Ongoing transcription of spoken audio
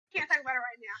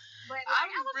But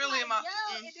I'm I was really like,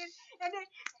 and then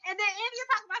India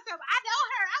talking about something. I know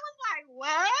her. I was like,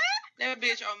 what? That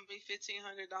bitch owed me $1,500,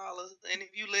 and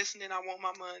if you listening, I want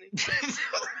my money.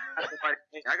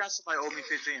 I got somebody owe me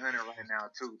 $1,500 right now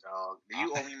too, dog.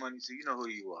 You owe me money, so you know who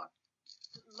you are.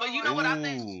 But you know what I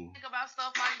think about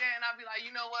stuff like that, and I be like,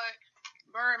 you know what?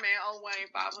 Birdman owe Wayne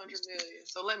 $500 million,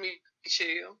 so let me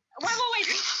chill. Wait.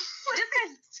 Just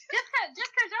cause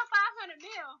your $500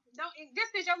 million don't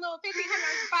just cause your little $1,500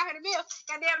 is $500 million.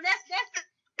 Goddamn, that's.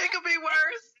 It could be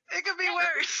worse. It could be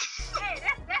worse. Hey,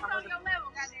 that's on your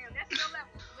level. Goddamn, that's your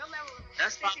level. Your level.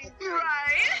 That's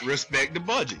right. Respect the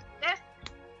budget. That's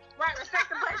right. Respect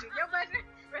the budget. Your budget.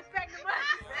 Respect the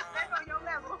budget. That's on your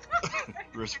level.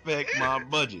 Respect my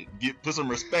budget. Put some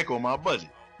respect on my budget.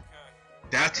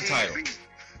 That's the title.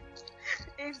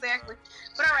 Exactly.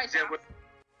 But all right, y'all.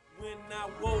 When I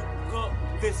woke up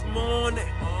this morning,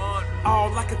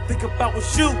 all I could think about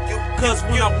was you. Cause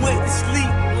when I went to sleep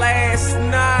last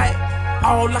night,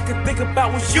 all I could think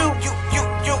about was you.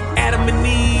 Adam and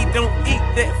Eve don't eat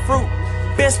that fruit.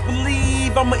 Best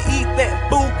believe I'ma eat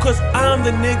that boo. Cause I'm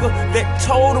the nigga that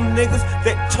told them niggas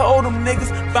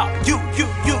about you.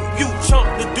 Chump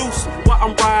the deuce while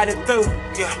I'm riding through.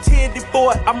 Teddy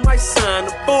boy, I might sign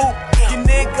a boot. Your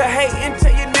nigga hatin',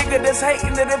 tell your nigga that's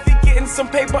hatin' that if he getting some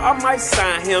paper, I might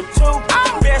sign him too.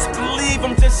 Best believe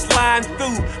I'm just sliding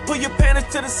through. Pull your panties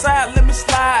to the side, let me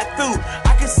slide through.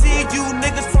 I can see you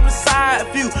niggas from the side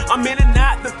view. I'm in and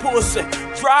out the Porsche,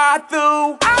 drive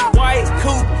through. White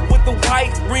coupe with the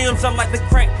white rims. I like to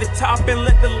crack the top and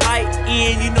let the light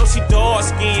in. You know she dark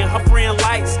skin, her friend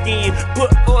light skin.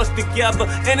 Put us together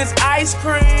and it's ice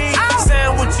cream.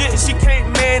 Sandwich it, she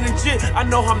can't manage it. I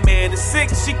know her man is sick,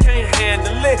 she can't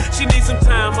handle it. She needs some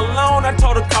time alone. I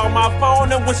told her call my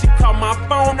phone, and when she called my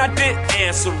phone, I didn't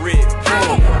answer it.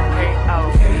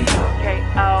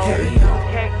 K.O.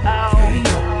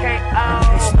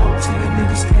 Can't smoke till your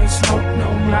niggas can't smoke no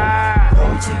more.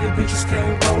 Roll till your bitches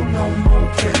can't roll no more.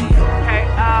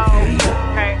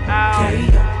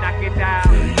 Knock it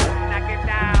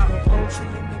down. Roll till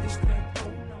your niggas can't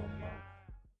roll no more.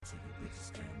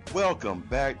 Welcome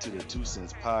back to the 2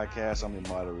 Cents Podcast. I'm your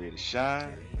moderator,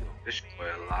 Shine. This boy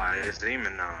Elias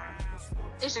Demon.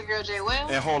 It's your girl Jay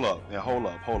Wells. And hold up.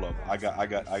 I got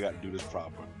to do this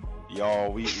proper.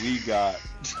 Y'all, we got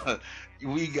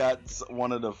we got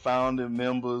one of the founding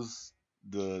members,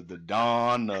 the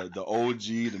Don, the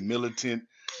OG, the militant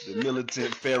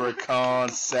Farrakhan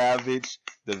Savage,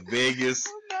 the Vegas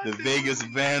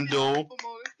Vandal.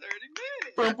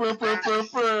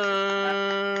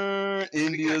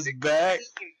 India's back.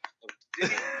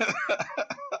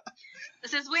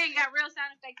 Since we ain't got real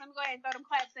sound effects, let me go ahead and throw them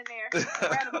claps in there.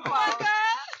 Round of applause.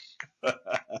 Working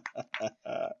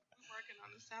on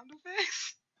the sound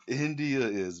effects. India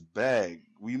is back.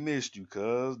 We missed you,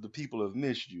 cuz. The people have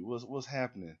missed you. What's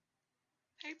happening?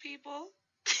 Hey, people.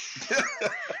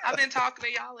 I've been talking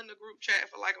to y'all in the group chat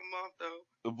for like a month, though.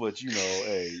 But,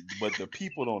 but the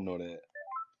people don't know that.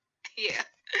 Yeah.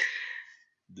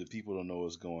 The people don't know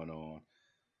what's going on.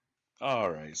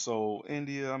 All right. So,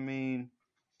 India, I mean,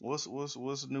 what's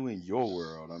new in your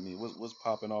world? I mean, what's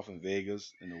popping off in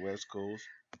Vegas, in the West Coast?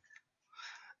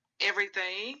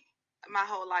 Everything. My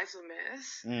whole life's a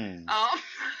mess.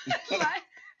 But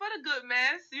a good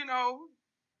mess,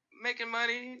 making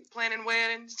money, planning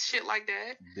weddings, shit like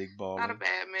that. Big baller. Not a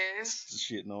bad mess.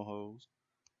 Shitting on hoes.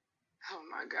 Oh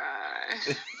my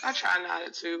god. I try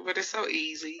not to, but it's so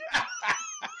easy.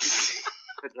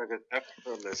 It's like a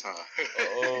effortless, huh?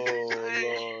 Oh,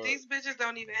 Lord. These bitches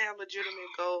don't even have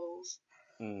legitimate goals.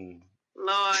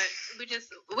 Lord, we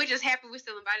just happy we're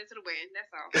still invited to the wedding.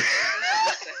 That's all.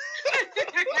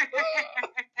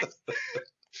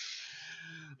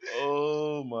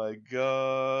 Oh my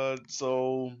God!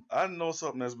 So I know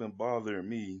something that's been bothering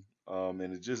me, and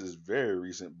it just is very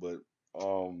recent. But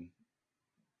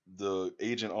the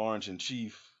Agent Orange in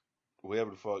Chief, whoever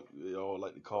the fuck y'all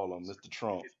like to call him, Mr.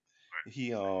 Trump,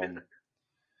 he Agent Orange.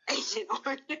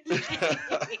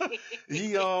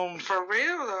 he For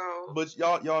real though. But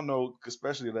y'all know,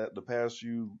 especially that the past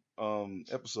few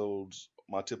episodes,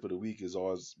 my tip of the week has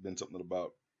always been something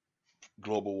about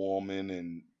global warming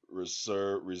and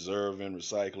reserving,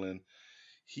 recycling.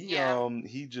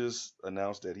 He just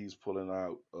announced that he's pulling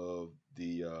out of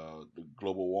the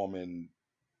global warming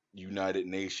United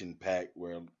Nation Pact,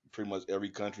 where pretty much every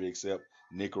country except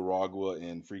Nicaragua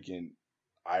and freaking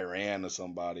Iran or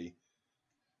somebody,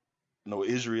 no,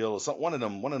 Israel or one of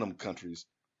them countries.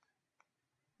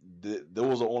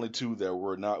 Those are only two that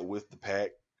were not with the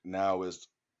pact. Now it's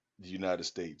the United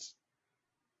States.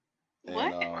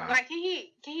 What? And, like, can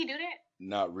he do that?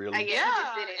 Not really. I guess he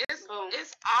just did it.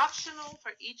 It's optional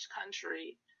for each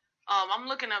country. I'm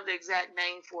looking up the exact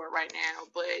name for it right now,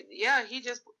 but yeah,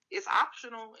 it's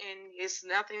optional and it's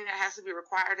nothing that has to be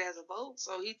required as a vote.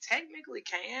 So he technically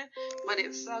can, but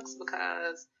it sucks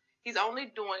because he's only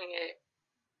doing it.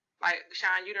 Like,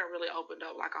 Sean, you done really opened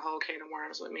up like a whole can of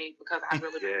worms with me because I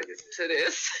really didn't listen to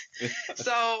this.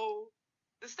 So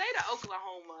the state of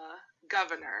Oklahoma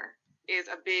governor is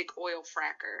a big oil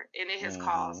fracker, and it has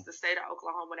caused the state of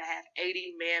Oklahoma to have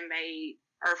 80 man-made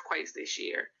earthquakes this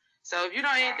year. So if you know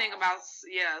anything about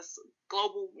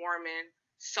global warming,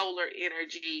 solar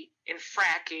energy, and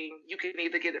fracking, you can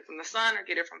either get it from the sun or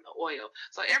get it from the oil.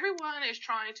 So everyone is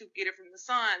trying to get it from the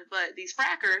sun, but these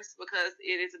frackers, because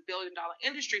it is $1 billion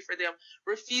industry for them,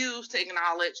 refuse to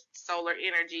acknowledge solar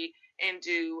energy and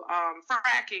do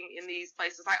fracking in these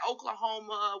places like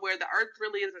Oklahoma, where the earth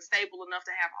really isn't stable enough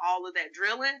to have all of that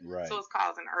drilling. Right. So it's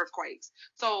causing earthquakes.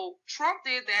 So Trump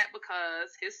did that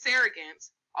because his surrogates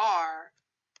are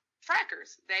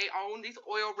frackers. They own these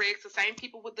oil rigs, the same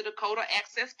people with the Dakota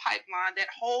Access Pipeline. That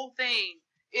whole thing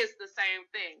is the same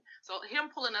thing. So him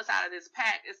pulling us out of this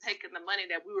pact is taking the money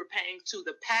that we were paying to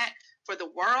the pact for the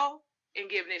world and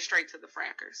giving it straight to the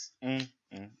frackers.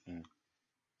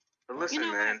 But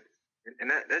listen, man,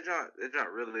 and that joint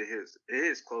really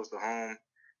is close to home.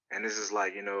 And this is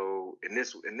like, in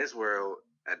this world,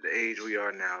 at the age we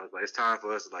are now, it's like it's time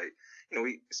for us to, like, a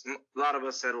lot of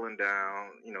us settling down,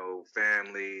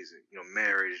 families,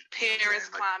 marriage. Paris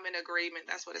Climate Agreement,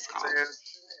 that's what it's called.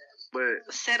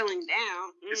 But settling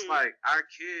down. It's like our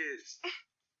kids,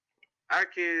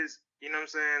 you know what I'm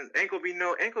saying?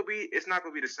 It's not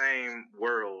gonna be the same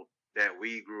world that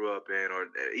we grew up in, or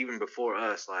even before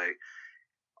us. Like,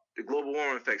 the global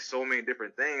warming affects so many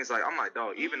different things. Like, I'm like,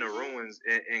 dog, even the ruins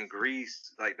in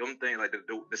Greece, like them things, like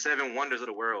the 7 wonders of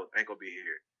the world ain't gonna be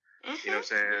here. You know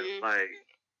what I'm saying?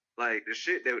 Like the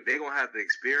shit that they gonna have to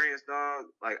experience, dog.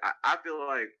 Like, I feel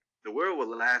like the world will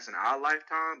last in our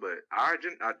lifetime, but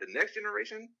the next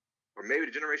generation, or maybe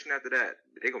the generation after that,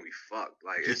 they're gonna be fucked.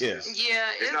 Like, it's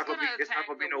not gonna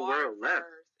be no world left.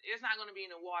 It's not gonna be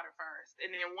in the water first,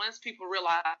 and then once people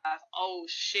realize, oh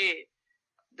shit,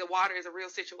 the water is a real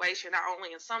situation, not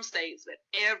only in some states but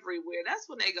everywhere. That's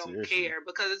when they gonna care,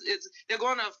 because they're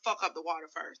gonna fuck up the water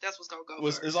first. That's what's gonna go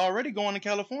first. It's already going to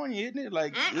California, isn't it?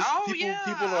 Like,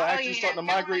 people are actually starting to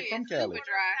migrate from Cali.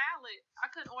 I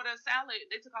couldn't order a salad.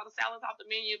 They took all the salads off the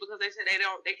menu because they said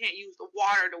they can't use the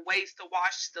water to waste to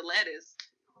wash the lettuce.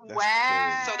 That's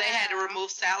crazy. So they had to remove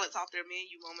salads off their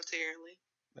menu momentarily.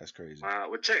 That's crazy.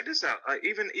 Wow. Well, check this out. Like,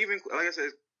 even like I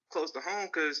said, close to home,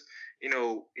 because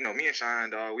me and Shine,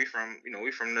 dog, we from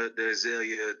the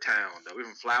Azalea town, dog. We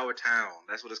from Flower Town.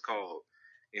 That's what it's called.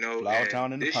 Flower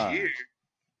Town in the Pines.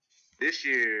 This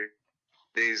year,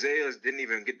 the azaleas didn't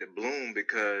even get to bloom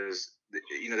because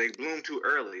they bloomed too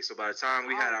early. So by the time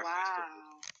we had our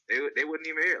festival, they wouldn't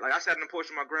even hear it. Like, I sat in the porch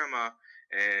with my grandma,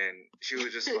 and she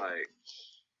was just like,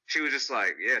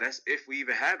 yeah, that's if we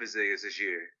even have azaleas this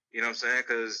year. You know what I'm saying?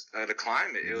 Because the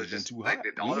climate, it was just too like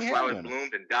all the flowers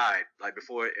bloomed and died like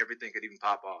before everything could even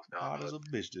pop off. Hot as a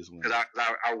bitch this winter. Because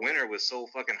our winter was so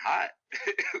fucking hot.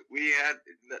 We had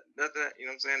nothing. You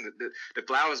know what I'm saying? The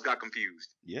flowers got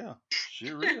confused. Yeah,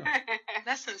 shit, real.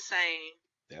 That's insane.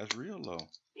 That's real though.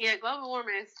 Yeah, global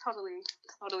warming is totally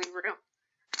real.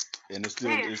 And it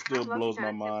still blows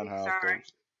my mind how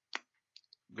folks.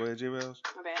 Go ahead, J-Wells.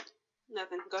 My bad.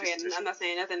 Nothing. Go ahead. I'm not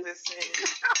saying nothing.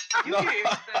 You here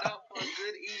set up for a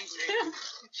good evening.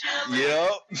 Chilling,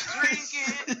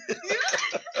 drinking.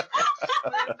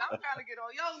 I'm trying to get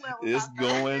on your level. It's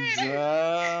going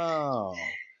down.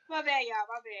 My bad, y'all.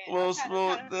 My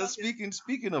bad. Well,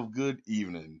 speaking of good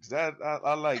evenings,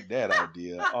 I like that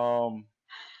idea.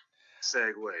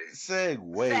 Segue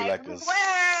like a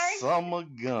summer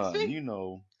gun. Speaking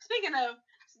of.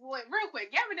 Wait, real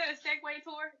quick, you ever done a Segway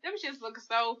tour? Them shits look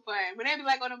so fun. When they be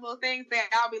like on them little things that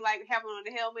I'll be like having on the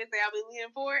helmets, that I'll be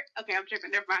leaning for it. Okay, I'm tripping.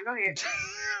 Never mind. Go ahead.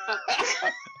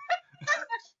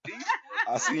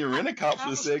 I seen rent-a-cops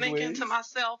with Segways. I was thinking to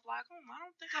myself, like, I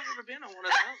don't think I've ever been on one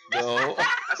of those. No.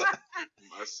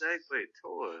 A Segway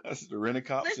tour. That's the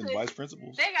rent-a-cops and vice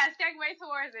principals. They got Segway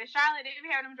tours in Charlotte. They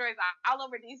be having them joints all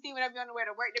over DC when I be on the way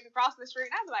to work. They be crossing the street.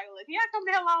 And I be like, look, can y'all come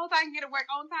the hell on so I can get to work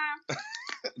on time?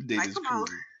 They just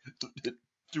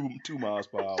cruising 2 miles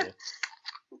per hour.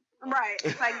 Right.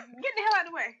 It's like, get the hell out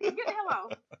of the way. Get the hell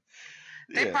on.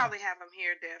 They probably have them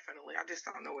here, definitely. I just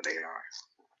don't know where they are.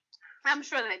 I'm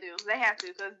sure they do. They have to,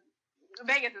 because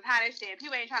Vegas is hot as shit.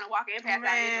 People ain't trying to walk in past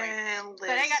out anyway. So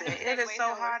they got it is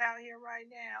so hot out here right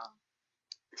now.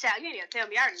 Child, you need to tell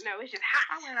me. I already know. It's just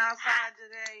hot. I went outside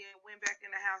today and went back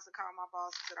in the house to call my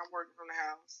boss and said I'm working from the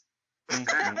house.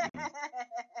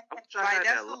 try Like to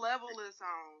that's have the that. level it's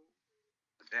on.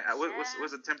 Damn,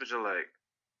 what's the temperature like?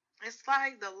 It's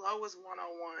like the lowest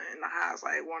 101 and the highest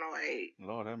like 108.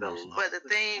 Lord have The mercy. But the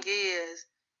thing is,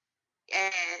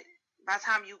 by the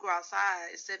time you go outside,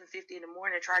 it's 7:50 in the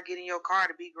morning. Try to get in your car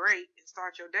to be great and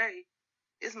start your day.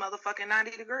 It's motherfucking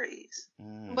 90 degrees.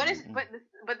 But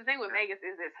the thing with Vegas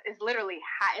is it's literally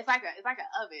hot. It's like an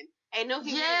oven. Ain't no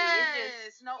humidity.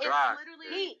 Yes, no, it's dry. literally.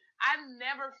 Heat. I've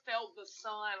never felt the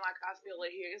sun like I feel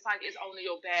it here. It's like it's on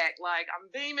your back. Like I'm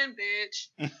beaming, bitch.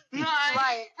 Like,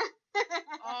 Right.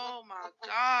 oh my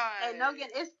god. And no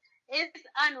get it's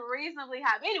unreasonably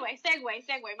hot. But anyway, segue.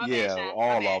 My bad, Yeah, Sean. My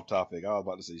all bad. off topic. I was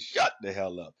about to say, shut the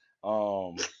hell up.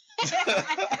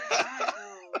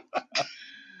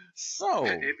 So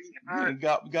It be you hot.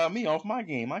 done got me off my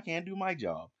game. I can't do my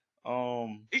job.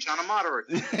 He's trying to moderate.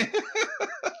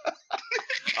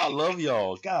 I love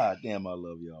y'all. God damn, I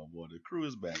love y'all, boy. The crew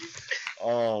is back.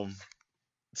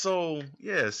 So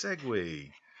yeah, segue.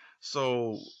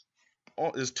 So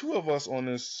there's two of us on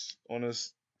this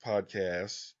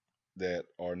podcast that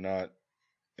are not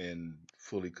in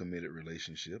fully committed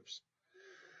relationships.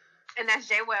 And that's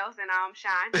Jay Wells and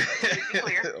Sean. To be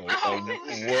clear.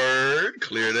 Word,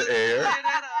 clear the air. Clear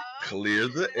that up. Clear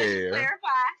the air.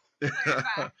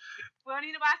 Clarify. We don't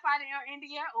need to buy slide in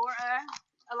India or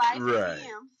Elias Right.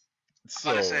 DMs.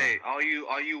 I'm gonna So say, all you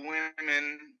women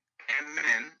and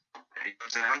men, you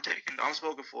know what I'm saying, I'm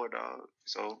spoken for, dog.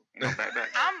 So, back.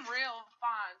 I'm real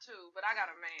fine too, but I got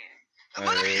a man.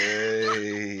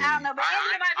 hey. I don't know, but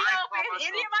India might be I open. promise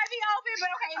India you. might be open,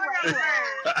 but okay, I got a anyway.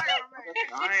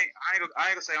 man. I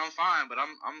ain't gonna say I'm fine, but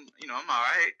I'm all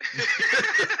right.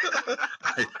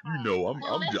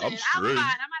 I'm Listen, I'm straight.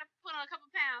 fine. I might have put on a couple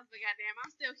pounds, but goddamn,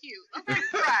 I'm still cute.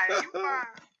 Right, you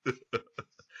fine.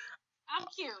 I'm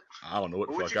cute. I don't know what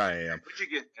the What fuck you- I am. What you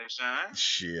get there, Sean?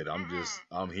 Shit,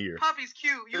 I'm here. Puppy's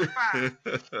cute. You fine.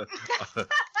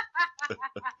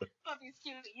 Puppy's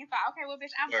cute. You fine? Okay, well,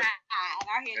 bitch, I'm Right. fine.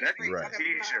 Out here in the That's streets. Right. Okay,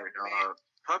 T-shirt, dog.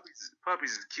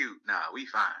 Puppies is cute. Nah, we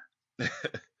fine.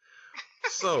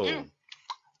 So,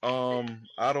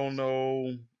 I don't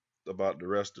know about the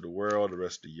rest of the world, the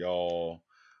rest of y'all,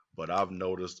 but I've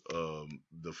noticed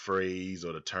the phrase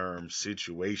or the term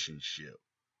situationship.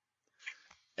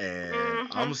 And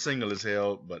I'm single as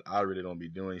hell, but I really don't be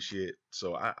doing shit.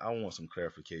 So I want some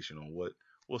clarification on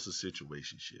what's a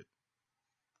situationship.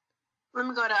 Let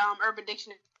me go to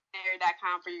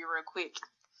UrbanDictionary.com for you real quick.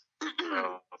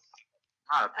 My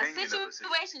A opinion of a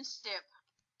situationship.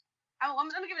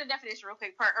 Let me give it a definition real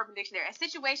quick per Urban Dictionary. A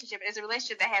situationship is a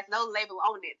relationship that has no label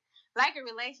on it, like a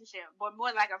relationship, but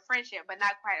more like a friendship, but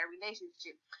not quite a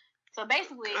relationship. So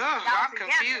basically, y'all I'm together.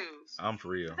 confused. I'm for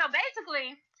real. So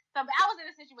basically, I was in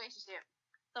a situationship.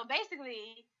 So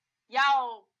basically,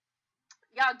 y'all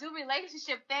do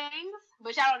relationship things,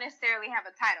 but y'all don't necessarily have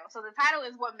a title. So the title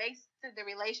is what makes it the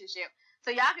relationship. So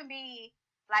y'all can be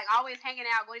like always hanging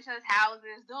out, going to each other's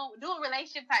houses, doing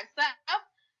relationship type stuff,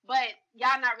 but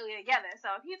y'all not really together. So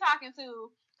if you talking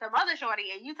to some other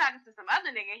shorty and you talking to some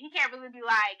other nigga, he can't really be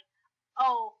like,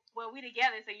 oh, well, we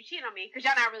together, so you cheat on me, because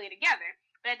y'all not really together.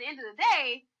 But at the end of the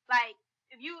day, like,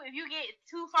 if you get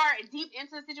too far deep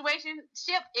into a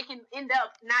situationship, it can end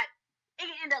up bad,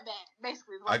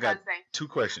 basically, is what I'm trying to say. Two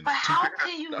questions. But how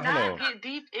can you Hold not on. get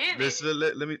deep in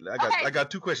Let me. Okay. I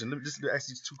got two questions. Let me just ask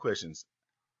you two questions.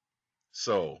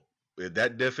 So, with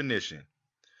that definition,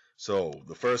 so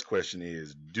the first question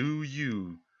is: do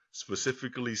you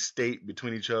specifically state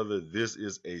between each other this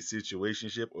is a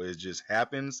situationship, or it just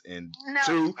happens? And No.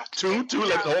 two.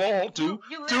 Let's hold on. Two.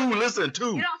 You Two. literally- Listen.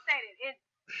 Two. You don't state it.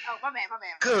 Oh, my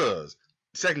bad. Cause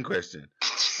second question.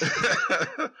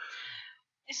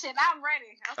 Shit, I'm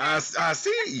ready. Okay? I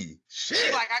see. Shit.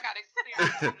 She's like, I got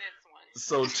experience on this one.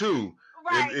 So two.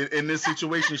 Right. In this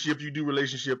situationship, you do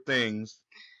relationship things.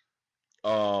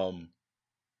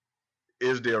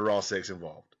 Is there raw sex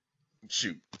involved?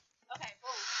 Shoot. Okay,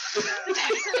 boom.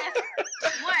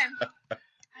 One.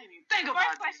 I didn't even think The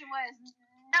about first question was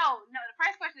no. The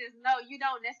first question is no. You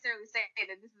don't necessarily say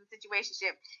that this is a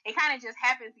situationship. It kind of just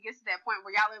happens to get to that point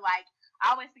where y'all are like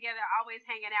always together, always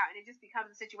hanging out, and it just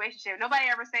becomes a situationship. Nobody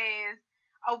ever says,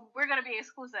 "Oh, we're gonna be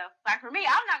exclusive." Like for me,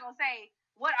 I'm not gonna say,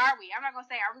 "What are we?" I'm not gonna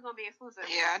say, "Are we gonna be exclusive?"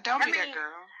 Yeah, don't be I that mean,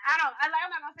 girl. I'm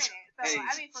not gonna say that. So Hey,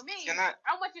 I mean, for me, can I-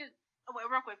 I want you. Wait,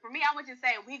 real quick. For me, I want you to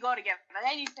say we go together. Like,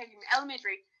 I need to take you from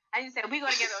elementary. I need to say we go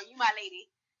together, or you my lady.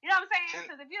 You know what I'm saying?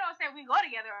 Because if you don't say we go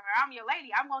together, or I'm your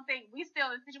lady, I'm gonna think we still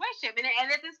in a situationship. And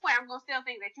at this point, I'm gonna still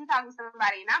think that you talking to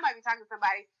somebody, and I might be talking to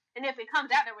somebody. And if it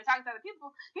comes out that we're talking to other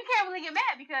people, you can't really get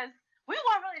mad because we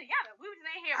weren't really together. We were just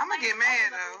in here. I'm gonna get playing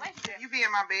mad the though. relationship. You be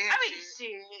in my bed. I mean,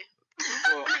 shit. shit.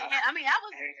 Well, I mean, I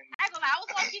was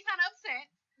low-key kind of upset,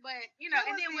 but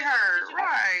and then we heard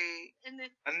right, and then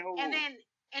I know. and then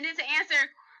to answer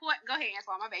what? Go ahead,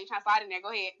 Antoine. My baby trying to slide in there. Go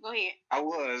ahead. I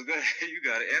was. Go ahead. You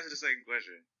got it. Answer the second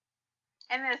question.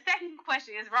 And then the second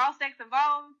question is raw sex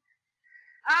involved?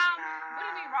 What do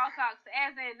you mean raw sex?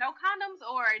 As in no condoms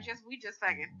or we just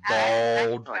fucking?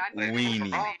 Bald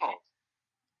weenie.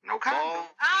 No condom.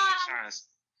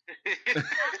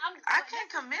 I can't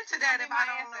commit to that if I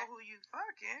don't know who you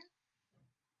fucking.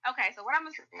 Okay, so what I'm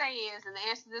gonna say is, and the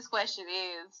answer to this question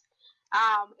is,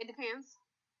 it depends.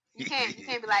 You can't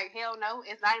be like, hell no,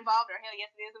 it's not involved, or hell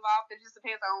yes, it is involved. It just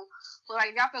depends on,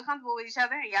 if y'all feel comfortable with each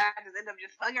other, and y'all just end up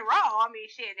just fucking raw. I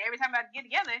mean, shit, every time I get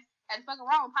together and fucking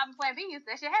raw and popping Plan B's,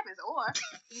 that shit happens. Or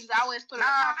you always put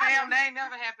Nah, fam, that ain't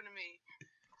never happened to me.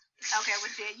 Okay,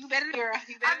 well, shit, you better hear. I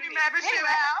be mapping shit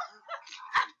out.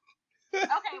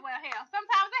 Okay, well, hell,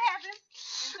 sometimes it happens,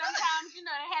 and sometimes, they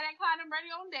had that condom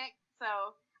ready on deck.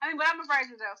 So, but I'm a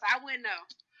virgin, though, so I wouldn't know.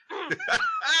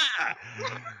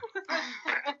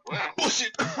 Well,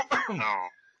 Bullshit. no.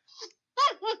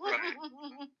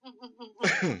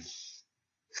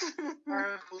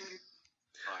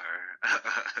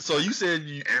 So you said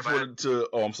you Everybody- wanted to.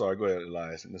 Oh, I'm sorry. Go ahead,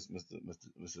 Elias, Mr.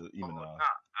 Iman. I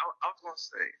was gonna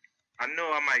say, I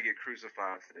know I might get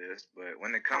crucified for this, but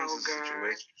when it comes to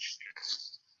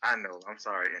situations, I know. I'm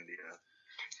sorry, India.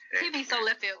 He be so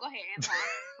left field. Go ahead, Antoine.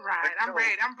 Right, I'm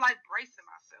ready. I'm like bracing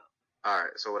myself. All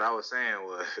right. So what I was saying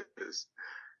was,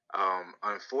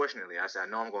 unfortunately, I said I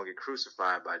know I'm gonna get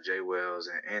crucified by Jay Wells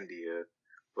and India,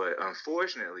 but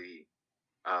unfortunately,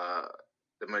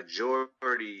 the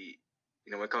majority,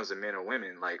 when it comes to men or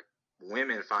women, like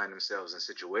women find themselves in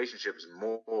situationships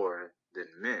more than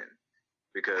men,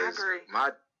 because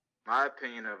my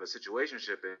opinion of a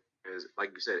situationship is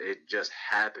like you said, it just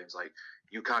happens. Like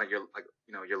you're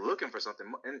looking for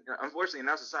something, and unfortunately in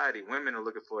our society, women are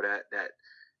looking for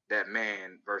that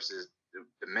man versus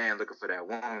the man looking for that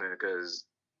woman, because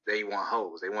they want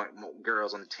hoes, they want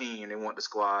girls on the team, they want the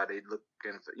squad, they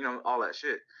looking for all that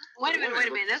shit. Wait a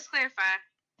minute. Let's clarify.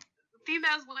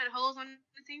 Females want hoes on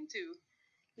the team too.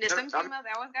 There's some females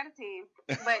that always got a team,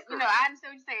 but I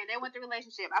understand what you're saying. They want the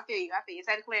relationship. I feel you. Just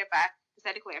had to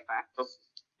clarify.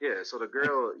 Yeah. So the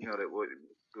girl, that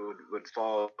would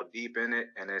fall deep in it,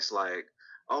 and it's like,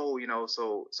 oh,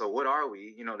 so what are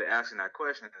we? They're asking that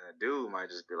question, and the dude might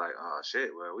just be like, oh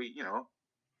shit, well we,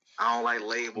 I don't like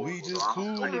labels. We just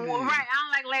cool. Right, I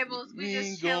don't like labels. We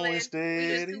just chilling. We just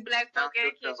two black folk in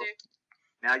the kitchen.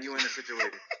 Now you in a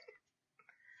situation.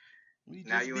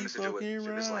 Now you in a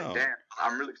situation. It's like, damn,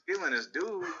 I'm really feeling this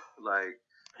dude. Like,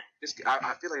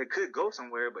 I feel like it could go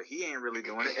somewhere, but he ain't really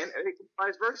doing it. And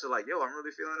vice versa. Like, yo, I'm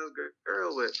really feeling this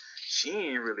girl, but she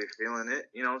ain't really feeling it.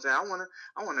 You know what I'm saying?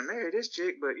 I wanna marry this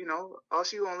chick, but all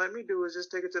she won't let me do is just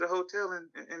take her to the hotel and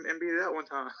beat it out one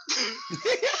time.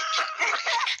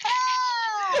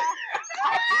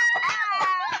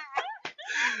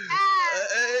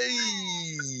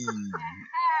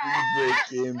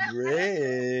 Breaking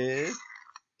bread.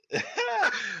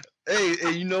 Hey,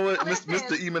 you know what,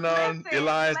 Mr. Imanon,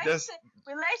 Elias, that's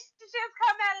relationships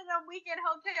come out of them weekend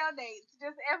hotel dates.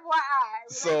 Just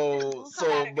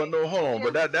FYI. But no, hold on.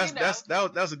 But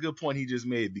that's a good point he just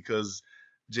made, because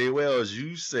Jay Wells,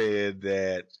 you said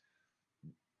that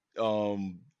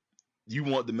you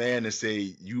want the man to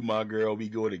say, "You my girl, we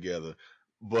go together."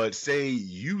 But say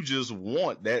you just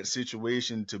want that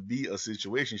situation to be a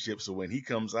situationship, so when he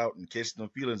comes out and catches them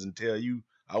feelings and tell you,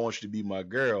 I want you to be my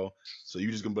girl, so you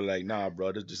just gonna be like, nah,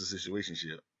 bro, that's just a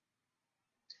situationship.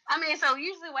 So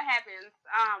usually what happens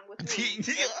with me,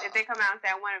 if they come out and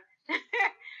say I want to,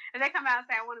 if they come out and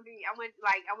say I want you to be my girl,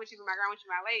 I want you to be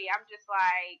my lady, I'm just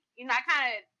like, I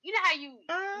kind of, how you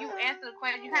answer the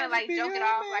question, you kind of like joke it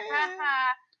off, like,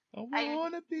 ha. I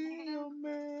wanna be your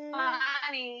man.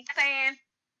 Honey, saying,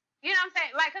 you know what I'm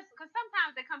saying? Like, cause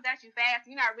sometimes it comes at you fast.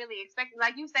 You're not really expecting,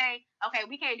 like you say, okay,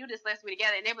 we can't do this unless we're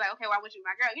together. And they be like, okay, well, I want you to be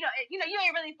my girl. You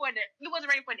ain't really you wasn't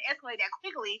ready for it to escalate that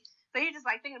quickly. So you're just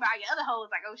like thinking about your other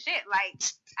hoes, like, oh shit, like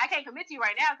I can't commit to you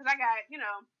right now because I got,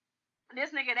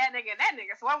 this nigga, that nigga, and that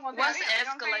nigga. So I'm gonna. What's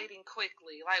escalating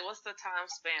quickly? Like, what's the time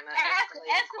span of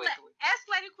escalating quickly?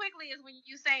 Escalating quickly is when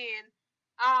you saying,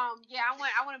 yeah,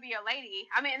 I want to be a lady.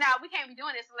 No, we can't be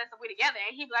doing this unless we're together.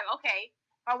 And he'd be like, okay.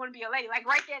 I want to be a lady, like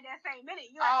right there that same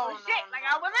minute. You're like, shit, like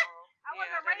I wasn't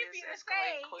ready for you to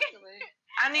say.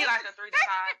 I need like a 3 to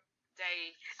 5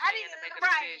 day span to make a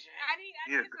decision. I need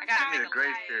a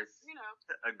grace period.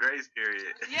 A grace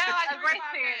period. Yeah, like a grace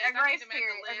period. A grace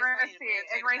period. A grace period.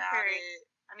 A grace period.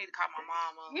 I need to call my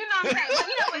mama. You know what I'm saying?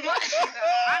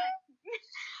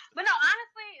 But no,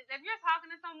 honestly, if you're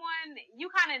talking to someone, you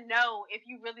kind of know if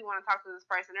you really want to talk to this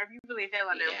person or if you really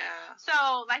feel on them. Yeah.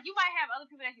 So, like, you might have other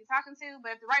people that you're talking to,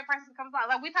 but if the right person comes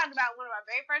along, like we talked about one of our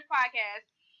very first podcasts,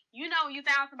 you know when you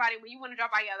found somebody when you want to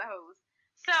drop out your other hoes.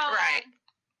 So, right.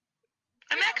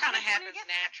 And that kind of when happens it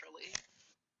gets- naturally.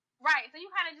 Right. So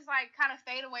you kind of just like kind of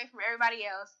fade away from everybody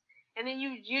else, and then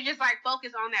you just like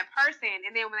focus on that person,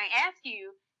 and then when they ask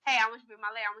you, hey, I want you to be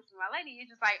my lady, I want you to be my lady, you're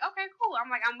just like, okay, cool.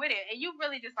 I'm like, I'm with it. And you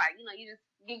really just like, you know, you just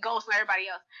get ghosts on everybody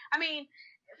else. I mean,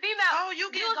 female. Oh, you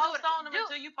get ghosts on them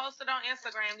until you post it on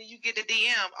Instagram, then you get the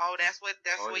DM. Oh, that's what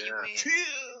you mean.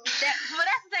 Well,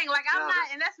 that's the thing. Like, I'm not,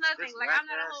 and that's another thing. Like, I'm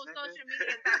not a whole social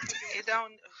media thing. It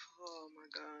don't. Oh my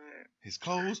god. His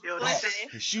clothes, Yo, white. listen.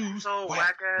 His shoes, So white.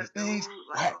 whack ass His things, dude.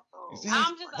 white. Like, His things,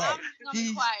 I'm just white. gonna be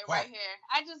He's quiet white. right here.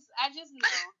 I just know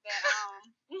that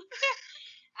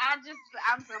I'm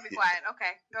just gonna be quiet.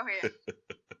 Okay, go ahead.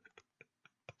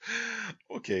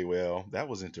 Okay, well, that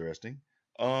was interesting.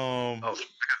 Oh, I got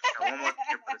one more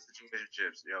thing for the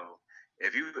situationships, yo.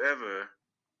 If you ever,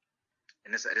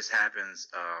 and this happens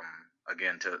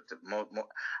again to more,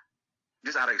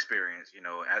 just out of experience, you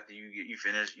know, after you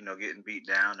finish, you know, getting beat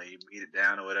down or you beat it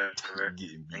down or whatever,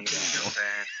 Getting and beat you know what I'm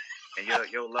down. saying,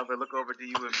 and your lover look over to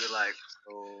you and be like,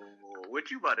 "So, what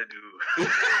you about to do?"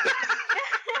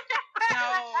 No,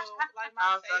 like my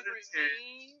Outside favorite of it,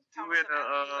 meme. You Talking in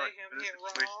about me, let him in a hit raw.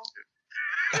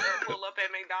 situationship. Pull up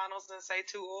at McDonald's and say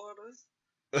 2 orders.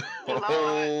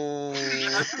 Oh.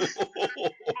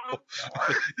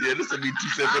 Yeah, this will be 2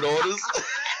 separate orders.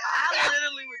 I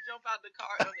literally would jump out the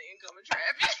car on the incoming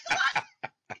traffic.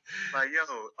 Like, yo,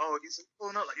 oh, you said,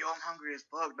 oh no, like, yo, I'm hungry as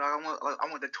fuck, dog. I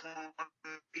want the 20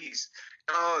 piece,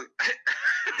 dog.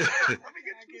 Let me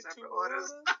get 2 separate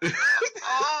orders.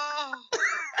 Oh.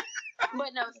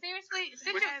 But no, seriously,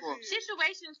 Which one?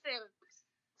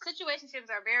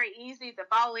 situationships are very easy to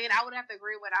fall in. I would have to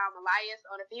agree with Elias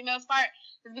on the female's part,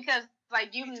 is because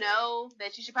like you know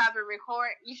that you should probably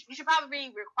you should probably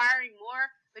be requiring more,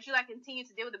 but you like continue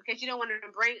to deal with it because you don't want to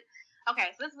bring.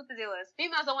 Okay, so this is what the deal is.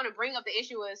 Females don't want to bring up the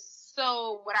issue as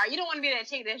so what are you don't want to be that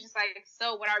chick that's just like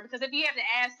so what are we? Because if you have to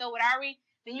ask so what are we,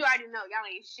 then you already know y'all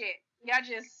ain't shit. Y'all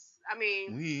just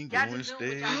we ain't y'all going just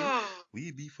doing stay. what y'all do.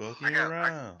 We be fucking I got-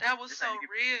 around. That was This so ain't-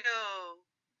 real.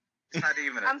 It's not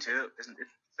even a tip. This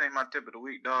ain't my tip of the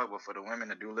week, dog. But for the women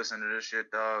that do listen to this shit,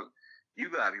 dog, you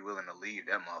gotta be willing to leave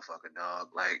that motherfucker, dog.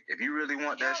 Like, if you really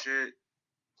want that shit,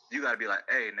 you gotta be like,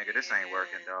 hey, nigga, this ain't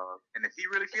working, dog. And if he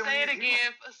really feeling Say it you,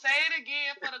 again. Say it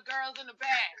again for the girls in the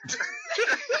back.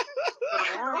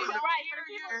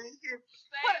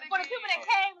 Right, for the people that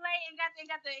came late and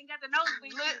got the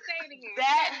nosebleed, say it again.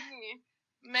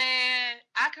 Man,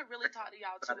 I could really talk to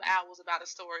y'all 2 hours about a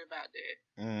story about that.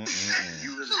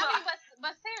 You really, I mean,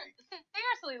 but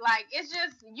seriously, like it's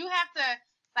just you have to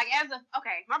like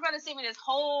my brother sent me this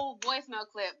whole voicemail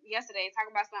clip yesterday talking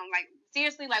about something like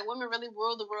seriously like women really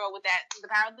rule the world with the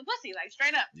power of the pussy, like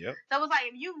straight up. Yep. So it was like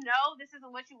if you know this isn't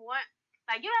what you want,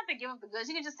 like you don't have to give up the goods.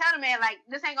 You can just tell the man like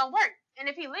this ain't gonna work, and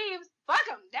if he leaves, fuck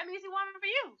him. That means he wanted for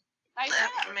you. Like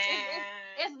Man.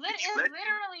 it's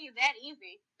literally that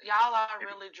easy. Y'all are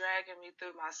really dragging me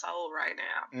through my soul right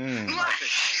now.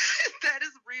 That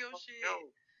is real shit. yo,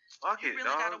 fuck You it,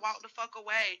 really dog. gotta walk the fuck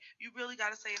away. You really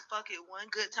gotta say fuck it one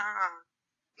good time.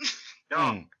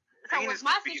 Dog, So pain with is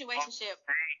my the biggest situationship,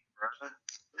 brother.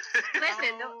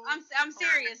 listen, Oh. I'm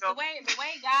serious. The way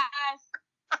guys,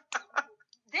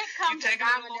 dick comes with taking it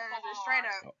a diamond little dozen, far. straight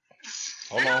up.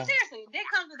 Hold No, on. seriously, dick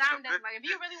comes with diamond dozen. Like if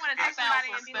you really want to I take found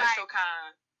somebody some and be like, special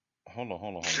kind. Hold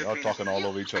on. Y'all talking all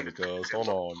over each other, cuz. Hold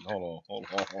on.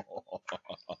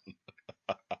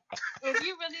 if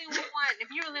you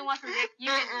really want some dick, you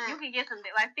can get some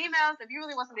dick. Like females, if you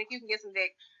really want some dick, you can get some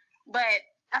dick. But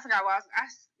I forgot what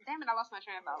damn it, I lost my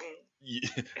train of thought. Yeah.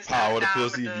 It's Power not the down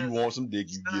pussy. with If you the- want some dick,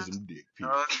 you get some dick.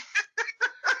 Period.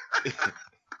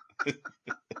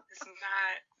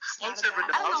 It's not separate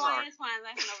about I don't know why sorry. Antoine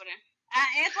laughing over there.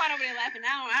 Antoine over there laughing.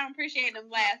 I don't appreciate them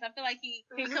laughs. I feel like he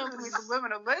comes from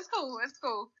subliminal, but it's cool. It's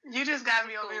cool. You just got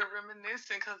me over here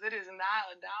reminiscing because it is not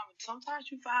a diamond.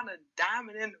 Sometimes you find a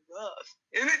diamond in the rough,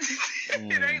 and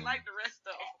it ain't like the rest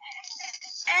of them.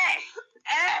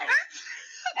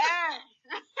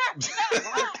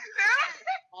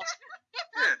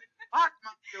 Fuck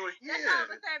my dude, That's all I'm yeah.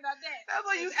 gonna say about that. That's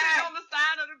why you sit on the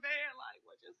side of the bed like,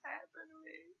 what just happened to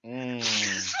me?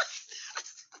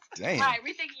 Damn. Right,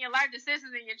 rethinking your life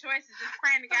decisions and your choices, just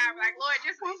praying to God, like Lord,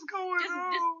 What's going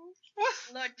on?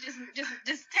 Lord,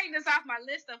 just take this off my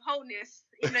list of wholeness.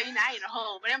 Even though I ain't a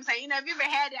whole, but I'm saying, if you ever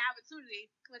had the opportunity,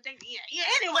 well,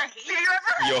 anyway,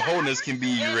 Your wholeness can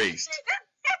be erased.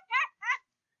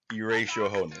 Erase your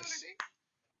wholeness.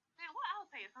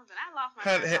 something. I lost my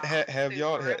Have, train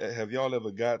of thought. have y'all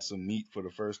ever got some meat for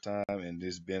the first time and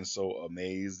just been so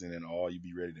amazed and then all you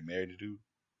be ready to marry the dude?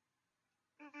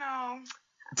 No.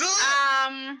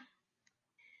 I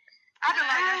I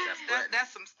feel like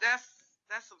that's some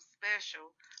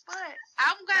special. But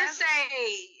I'm gonna say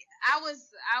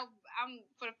I'm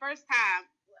for the first time.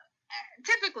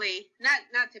 Typically,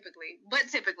 not typically, but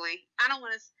typically, I don't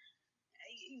want to.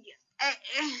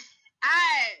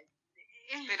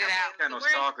 Spit it out. You got no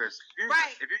stalkers.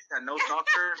 Right. If you ain't got no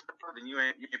stalkers, then you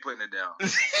ain't putting it down.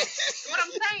 What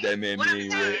I'm saying. That man what I'm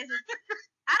mean saying what? is,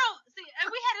 I don't see. And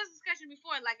we had this discussion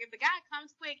before. Like, if the guy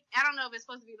comes quick, I don't know if it's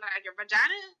supposed to be like your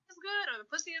vagina is good or the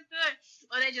pussy is good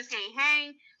or they just can't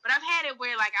hang. But I've had it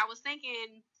where like I was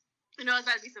thinking, it's about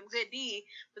to be some good D,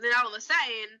 but then all of a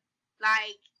sudden,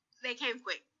 like they came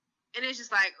quick, and it's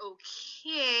just like,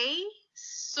 okay,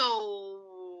 so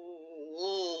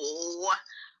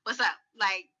what's up?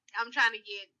 Like, I'm trying to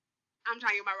get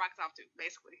my rocks off too,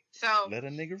 basically. So Let a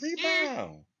nigga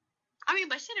rebound. I mean,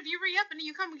 but shit, if you re-up and then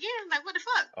you come again, like, what the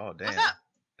fuck? Oh, damn. What's up?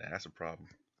 That's a problem.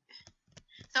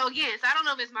 So again, I don't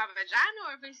know if it's my vagina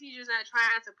or if he's just not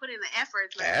trying to put in the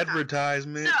effort.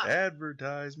 Advertisement. So-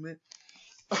 Advertisement.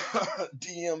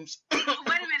 DMs. Wait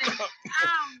a minute. No.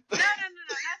 Not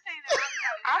saying that.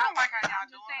 I don't like how y'all I'm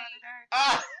just doing saying. today.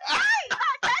 Hey,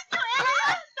 thank you,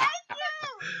 Anna. Thank you.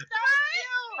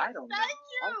 I don't know. Thank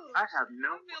you. I have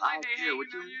no I feel like they idea hating what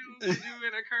you on mean. you because you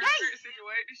in a current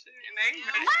situation and they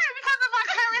Right, because of my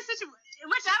current situation,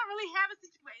 which I don't really have a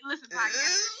situation. Listen,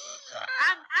 podcast.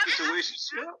 I'm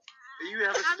Situationship? Do you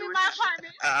have a I'm in my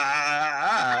situation?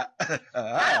 apartment.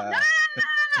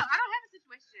 No. I don't have a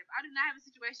situationship. I do not have a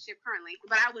situationship currently,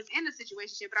 but I was in a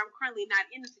situationship, but I'm currently not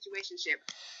in a situationship.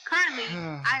 Currently,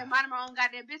 I am minding my own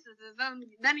goddamn business. It's none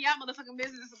of y'all motherfucking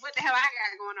business. What the hell I got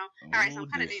going on? All right, so I'm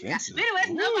kind of dating. defensive. But anyway,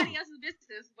 it's Ooh. nobody else's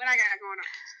business what I got going on.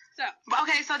 So,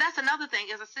 Okay, so that's another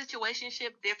thing. Is a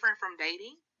situationship different from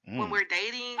dating? When we're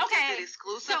dating, Okay, is it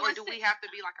exclusive so or a do we have to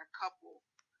be like a couple?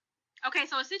 okay,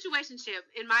 so a situationship,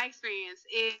 in my experience,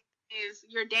 is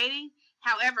you're dating.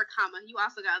 However, you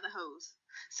also got other hoes.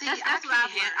 See, That's what I've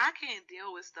learned. I can't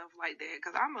deal with stuff like that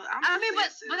because I'm I mean, but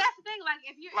possessive. that's the thing. Like,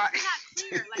 if you're not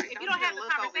clear, like if you don't have the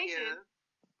Look over conversation. here.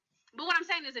 But what I'm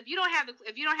saying is, if you don't have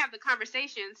the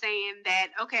conversation saying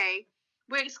that, okay,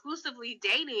 we're exclusively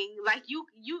dating, like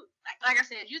like I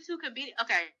said, you two could be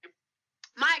okay.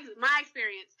 My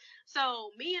experience.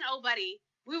 So me and old buddy,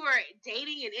 we were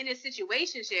dating and in a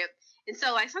situationship, and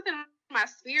so like something in my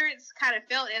spirits kind of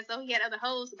felt as though he had other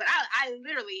hoes, but I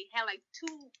literally had like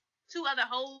two other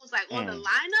hoes like on the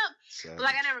lineup. But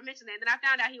like I never mentioned that. Then I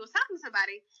found out he was talking to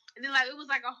somebody, and then like it was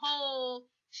like a whole.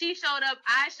 She showed up,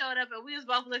 I showed up, and we was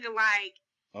both looking like.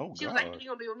 Oh, She was God. like,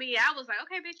 "You gonna be with me?" I was like,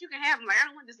 "Okay, bitch, you can have him." Like, I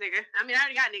don't want this nigga. I mean, I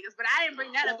already got niggas, but I didn't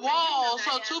bring that up. Whoa,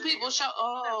 so two people show.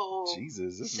 Oh,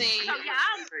 Jesus. This see, So yeah,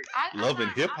 Loving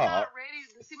I'm hip-hop. not ready.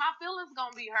 See, my feelings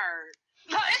gonna be hurt.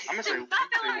 I'm gonna say one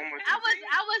more I was thing.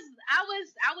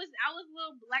 a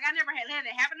little like I never had that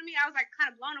happen to me. I was like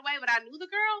kind of blown away, but I knew the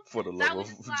girl. For the So I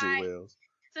love was of just J. like- Wells.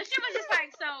 So she was just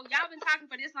like, "So y'all been talking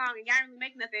for this long and y'all didn't really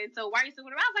make nothing. So why are you still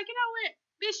with her?" I was like, "You know what,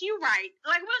 bitch, you right."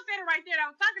 Like we were standing right there.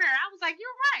 I was talking to her. I was like,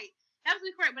 "You're right,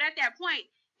 absolutely correct." But at that point,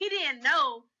 he didn't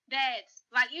know that.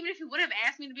 Like even if he would have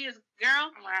asked me to be his girl,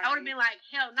 I would have been like,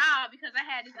 "Hell nah," because I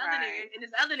had this other nigga and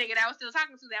this other nigga that I was still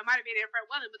talking to that might have been in front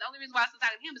of But the only reason why I was still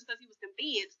talking to him is because he was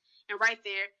convinced and right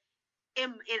there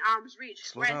in arm's reach,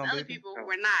 Slow whereas down, the other baby. people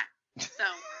were not. So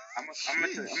I'm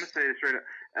gonna say it straight up.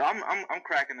 I'm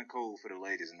cracking the code for the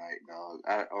ladies tonight, dog.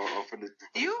 Or for the.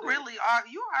 You really are.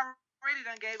 You already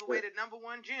done gave away the number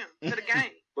one gem to the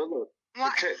game. But look,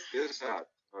 Like, check this out.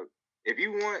 If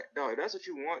you want, dog, if that's what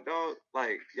you want, dog.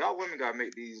 Like y'all women gotta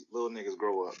make these little niggas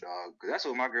grow up, dog. Cause that's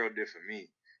what my girl did for me.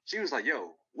 She was like,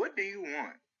 "Yo, what do you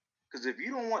want? Cause if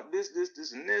you don't want this,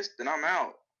 and this, then I'm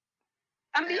out."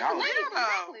 I mean, Yeah,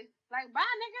 exactly. Like, bye,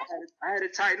 nigga. I had to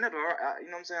tighten up. You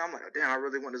know what I'm saying? I'm like, damn, I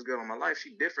really want this girl in my life. She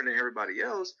different than everybody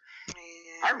else.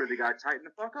 I really got to tighten the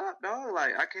fuck up, dog.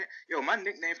 Like, I can't. Yo, my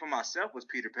nickname for myself was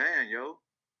Peter Pan, yo.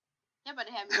 You're about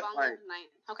to have me long Like, tonight.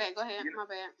 Okay, go ahead. My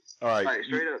bad. All right. Like,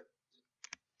 straight up.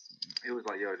 It was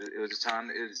like, yo, it was just time.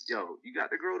 Yo, you got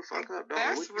to grow the fuck up, dog.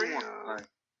 That's What you want? real.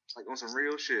 Like on some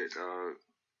real shit, dog.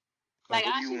 Like,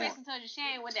 what all do she you want? basically told you, she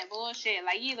ain't with that bullshit.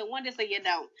 Like, you either want this or you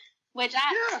don't. Which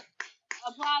I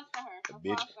applause for her.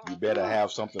 Bitch, Applause for her. you better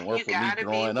have something worth you for me gotta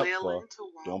growing be up willing for.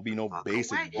 to walk Don't be the no fuck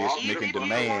basic away. bitch Even making if you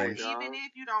demands. don't want Even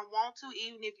if you don't want to,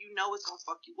 even if you know it's gonna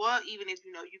fuck you up, even if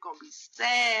you know you're gonna be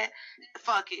sad,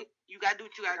 fuck it. You gotta do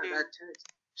what you gotta do. That text,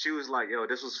 she was like, yo,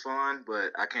 this was fun,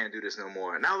 but I can't do this no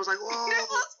more. And I was like, whoa. This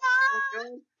was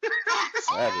fun.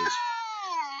 Savage.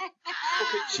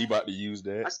 She about to use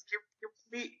I that.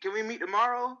 said, can we meet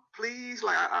tomorrow, please?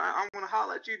 Like, I want to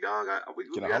holler at you, dog. We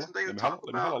Can I got holler? some things Let to me holler. talk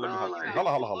Let me holler. about, Let me dog. holler. Like, Holla,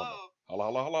 holla, holla, holla,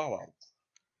 holla, holla, holla,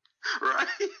 holla. right?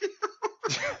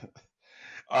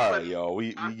 All But right, y'all.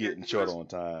 We I get getting short this. on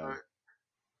time.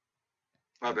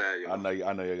 My bad, I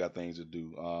y'all. know you got things to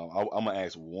do. I'm gonna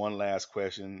ask one last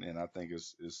question, and I think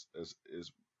it's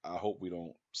I hope we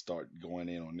don't start going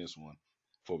in on this one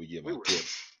before we give We our will.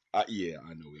 tips. Yeah,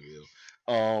 I know we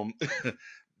will.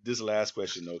 This last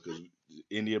question though, because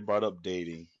India brought up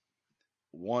dating.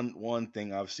 One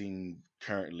thing I've seen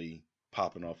currently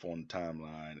popping off on the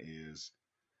timeline is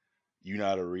you're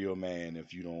not a real man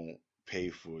if you don't pay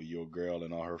for your girl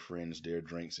and all her friends their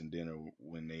drinks and dinner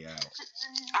when they out.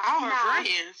 All her Nah.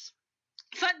 friends.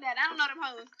 Fuck that. I don't know them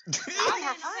hoes. All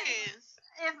her friends.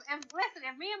 If listen,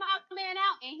 if me and my man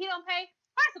out and he don't pay,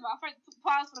 first of all,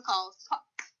 pause for the calls.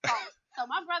 Pause. So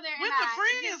my brother and When I. the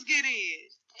friends get in.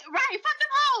 Right, fuck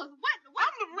them hoes. What?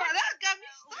 I'm the brother. That got me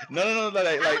stuck. No, I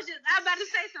like was about to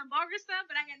say some vulgar stuff,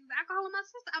 but I got alcohol in my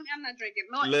system. I mean, I'm not drinking.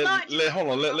 hold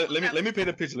on. Let me paint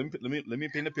a picture. Let me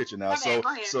paint a picture now. My bad, go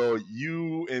ahead. So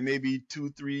you and maybe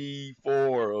 2, 3,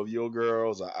 4 of your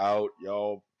girls are out,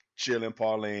 y'all chilling,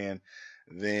 parlaying.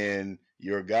 Then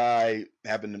your guy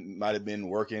might have been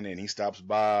working, and he stops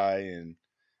by, and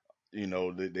you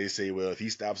know they say, well, if he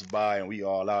stops by and we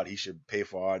all out, he should pay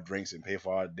for our drinks and pay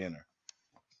for our dinner.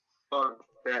 Fuck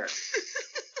that.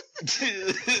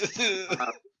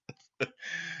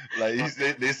 Like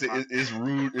they say it's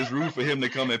rude. It's rude for him to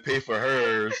come and pay for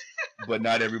hers, but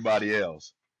not everybody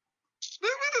else.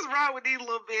 What is wrong with these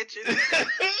little bitches?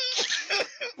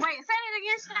 Wait, say that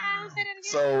again, Sean. Say that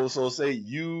again. So say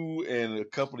you and a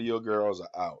couple of your girls are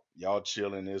out. Y'all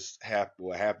chilling. It's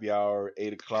happy hour,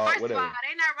 8 o'clock, First whatever. of all,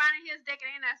 they not riding his dick and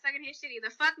they not sucking his shit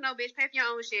either. Fuck no, bitch. Pay for your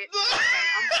own shit. Okay,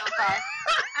 I'm sorry.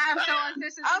 I'm so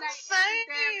unsistent I'm tonight. saying.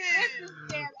 This is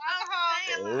damn alcohol.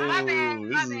 Oh, My bad.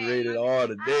 this is rated R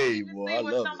today, boy. I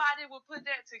love it. Somebody would put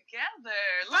that together.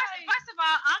 First of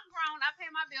all, I'm grown. I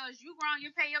pay my bills. You grown. You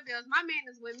pay your bills. My man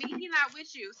is with me. He not with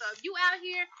you. So if you out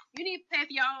here, you need to pay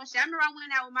for your own shit. I remember I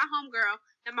went out with my homegirl.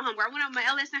 Not my homegirl. I went out with my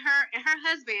LS and her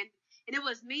husband, and it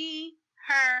was me,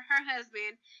 her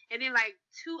husband, and then like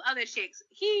 2 other chicks.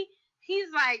 He's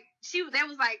like, that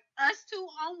was like us 2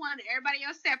 on one, everybody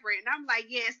else separate. And I'm like,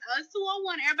 yes, us 2 on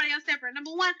one, everybody else separate.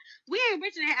 Number one, we ain't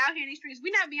rich out here in these streets.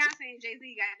 We not Beyonce and Jay-Z,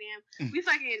 goddamn. We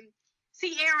fucking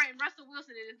Ciara and Russell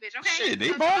Wilson in this bitch, okay? Shit, they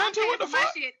so ballin' too. I'm What the paying for my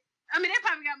fuck? shit. I mean, they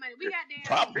probably got money. We got damn.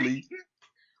 Probably.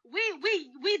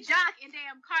 We Jock and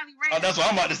damn Carly Rae. Oh, that's what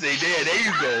I'm about to say. There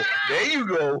you go. There you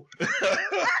go.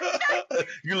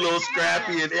 You little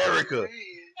Scrappy and Erica.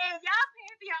 And y'all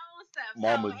paying for your own stuff.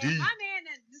 Mama so D. if my man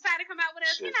decided to come out with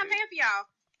us, he not paying for y'all.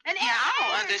 And Yeah, I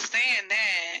don't understand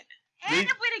that. And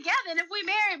if we together and if we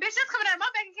married, bitch, that's coming out of my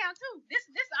bank account too. This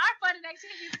is our funded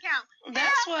activities account.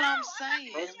 That's what no, I'm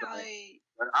saying. Like,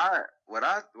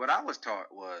 What I was taught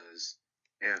was,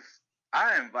 if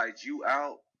I invite you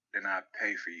out, then I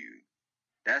pay for you.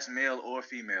 That's male or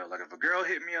female. Like, if a girl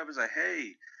hit me up, it's like,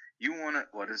 hey, you wanna?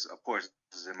 Well, this of course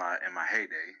this is in my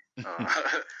heyday.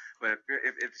 But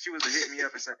if she was to hit me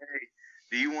up and say, hey,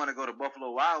 do you want to go to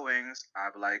Buffalo Wild Wings?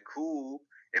 I'd be like, cool.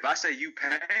 If I say you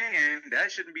paying,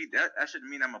 that shouldn't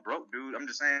mean I'm a broke dude. I'm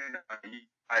just saying you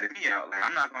invited me out. Like,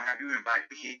 I'm not gonna have you invite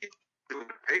me to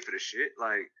pay for the shit.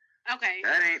 Like, okay.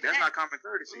 that's not common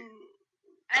courtesy.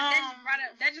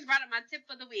 That just brought up my tip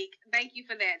for the week. Thank you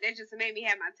for that. That just made me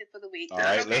have my tip for the week. All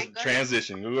right, Okay, let's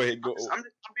transition. Go ahead. Go. I'm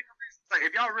like,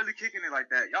 if y'all really kicking it like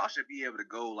that, y'all should be able to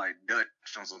go like Dutch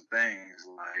on some things.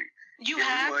 Like, you yeah,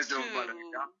 have boys to. don't about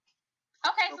McDonald's.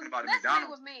 Okay, so Talking about let's stick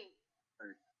McDonald's. with me.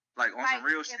 Like, on some Like,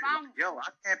 real if shit. I'm- Like, yo,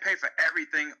 I can't pay for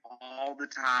everything all the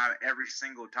time, every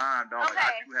single time, dog. Okay,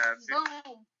 Like, I do have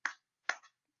boom.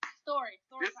 Story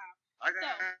This- time.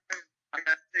 I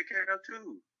got to take care of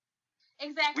too.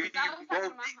 Exactly. We So I was talking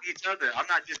both to my date each other. I'm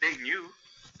not just dating you.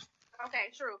 Okay,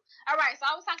 true. All right, so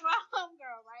I was talking about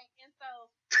homegirl, right? And so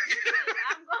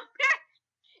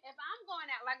if I'm going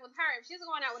out like with her, if she's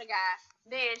going out with a guy,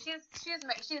 then he's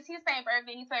paying for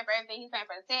everything. He's paying for everything. He's paying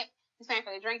for the tip. He's paying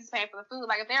for the drinks. He's paying for the food.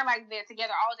 Like, if they're like there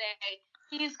together all day,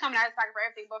 he's coming out his pocket for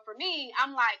everything. But for me,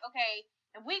 I'm like, okay,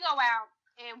 if we go out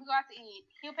and we go out to eat,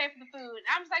 he'll pay for the food.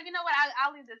 I'm just like, you know what?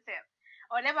 I'll leave this tip.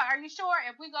 Or they're like, are you sure?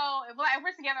 If we're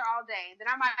together all day, then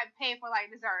I might pay for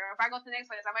like dessert. Or if I go to the next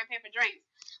place, I might pay for drinks.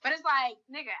 But it's like,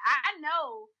 nigga, I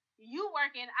know you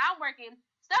working, I'm working.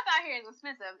 Stuff out here is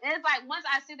expensive. And it's like, once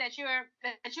I see that you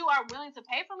are willing to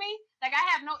pay for me, like, I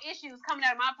have no issues coming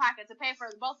out of my pocket to pay for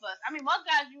both of us. I mean, most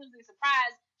guys usually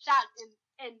surprised, shocked,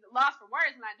 and lost for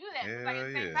words when I do that. But like, at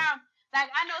the same time, Like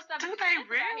I know stuff. Do is they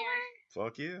expensive out here. really?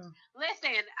 Fuck yeah.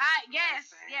 Listen,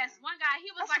 yes. One guy,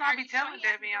 he was That's like, what I "Are be you sure?" telling He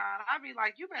asked me- Devion. I be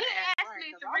like, you better He ask asked right,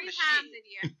 me 'cause I'm 3 the times shit.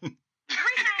 a year.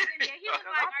 3 times a year. He was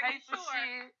 'Cause like, I "Are pay you for sure?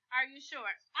 shit. Are you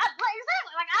sure?"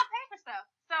 Exactly. Like I pay for stuff.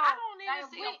 So I don't even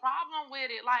like, see a problem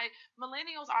with it. Like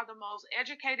millennials are the most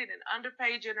educated and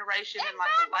underpaid generation in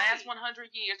like the last 100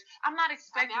 years. I'm not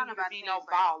expecting I'm you to about be to no pay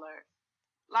for it. baller.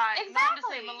 Like no, I'm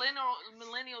just saying Exactly.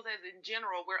 millennials as in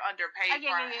general, we're underpaid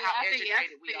Yeah. for how I feel you.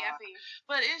 educated we are.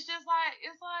 But it's just like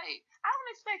I don't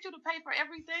expect you to pay for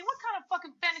everything. What kind of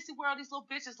fucking fantasy world these little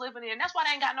bitches living in? That's why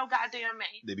they ain't got no goddamn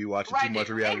mate. They be watching Right too much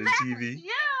there. reality TV.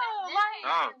 Yeah, like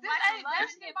Oh, this ain't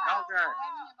it's- hip y'all hop. got-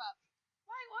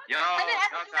 Like what? Y'all- And then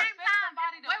at y'all the got- same time,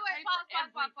 somebody to Wait, pay for pause.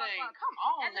 everything. Come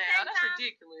on At the now, same that's time-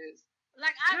 ridiculous.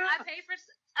 Like I pay for,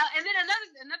 and then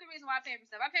another reason why I pay for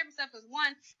stuff. I pay for stuff because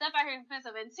one, stuff out here is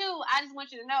expensive, and two, I just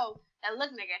want you to know that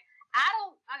look, nigga, I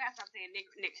gotta stop saying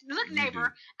nigga. Look, You neighbor,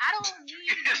 do. I don't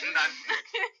need.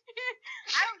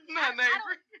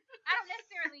 I don't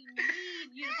necessarily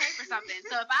need you to pay for something.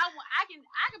 So if I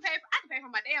can pay for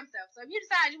my damn self. So if you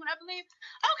decide you want to leave,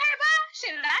 okay, bye.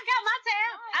 Shit, I got my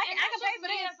tab. I can pay for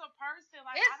this. As a person,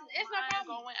 like It's- I don't it's no mind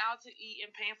problem. going out to eat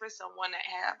and paying for someone to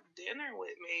have dinner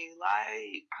with me.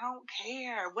 Like I don't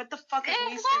care. What the fuck is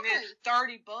me spending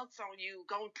Exactly. $30 on you?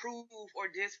 Gonna prove or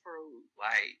disprove?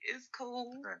 Like it's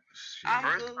cool. Shit. I'm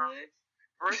First good.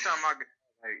 First time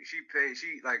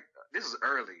this is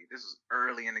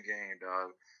early in the game,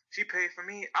 dog. She paid for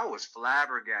me. I was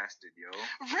flabbergasted, yo.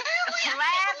 Really?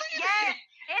 Yes.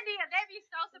 India, they be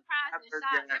so surprised and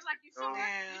shocked. They're like, you sure?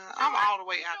 Yeah, I'm all the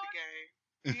way out the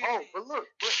game. Oh, but look,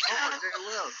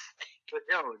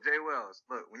 Jay Wells,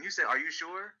 look, when you say, "Are you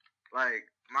sure?" Like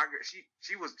my girl,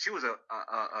 she was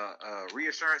a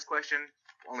reassurance question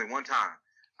only one time.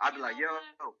 I'd be like, "Yo,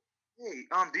 hey,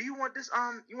 do you want this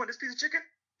piece of chicken?"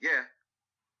 Yeah.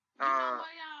 You know what,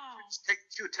 y'all?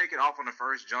 She would take it off on the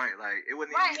first joint, like it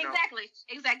wouldn't. Right, even, exactly.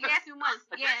 You asked me once.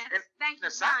 Yes. Thank you.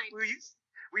 Fine.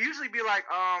 We usually be like,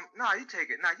 nah, you take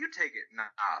it. Nah, you take it. Nah,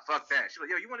 fuck that. She's like,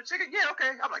 yo, you want a chicken? Yeah,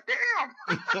 okay. I'm like, damn.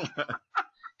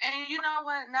 And you know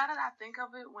what? Now that I think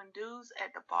of it, when dudes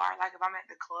at the bar, like if I'm at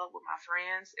the club with my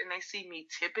friends and they see me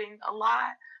tipping a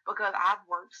lot, because I've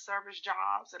worked service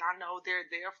jobs and I know they're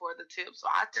there for the tip, so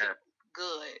I tip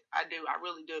good. I do. I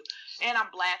really do. And I'm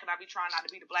black and I be trying not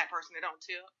to be the black person that don't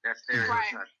tip. That's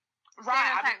stereotype.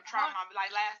 Right, I've been trying my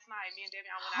like last night. Me and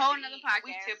Devion went out to eat. Podcast.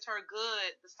 We tipped her good.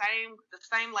 The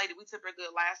same lady. We tipped her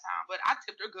good last time, but I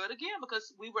tipped her good again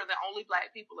because we were the only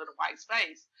black people in a white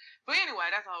space. But anyway,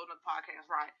 that's a whole nother podcast,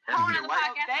 right?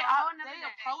 They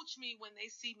approach me when they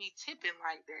see me tipping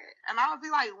like that, and I would be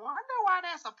like, wonder why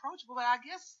that's approachable. But I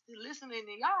guess listening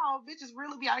to y'all, bitches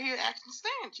really be out here acting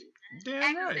stingy.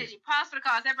 Damn right. Pause for the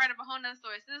cause. That brought up a whole nother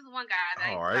story. So this is one guy.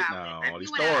 That All right, now all these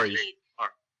we went out to stories. eat.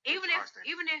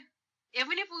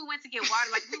 Even if we went to get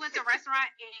water, like if we went to a restaurant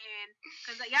and,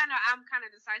 because y'all know I'm kind of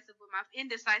indecisive with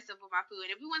my food.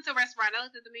 If we went to a restaurant, I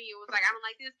looked at the menu, was like, I don't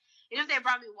like this. And if they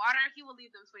brought me water, he would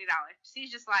leave them $20.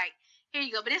 He's just like, here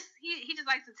you go. But he just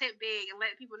likes to tip big and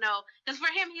let people know. Because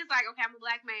for him, he's like, okay, I'm a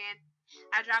black man.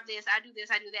 I drive this, I do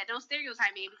that. Don't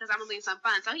stereotype me because I'm gonna leave some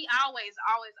fun. So he always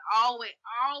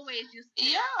used to.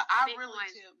 Yeah, I big really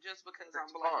coins. tip just because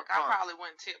I'm black. I probably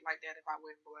wouldn't tip like that if I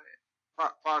wasn't black.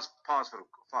 Pause for the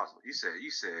pause. You said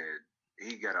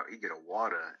he get a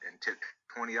water and tipped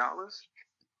 $20.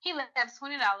 He left $20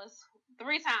 3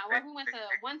 times.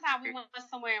 One time we went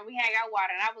somewhere and we had got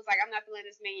water, and I was like, I'm not feeling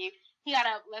this menu. He got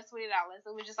up, left $20. It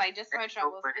was just like just for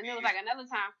troubles. And it was like another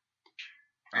time.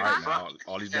 All right, now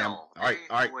all these damn. All right.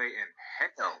 Way in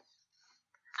hell.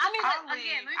 I mean,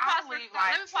 again, let me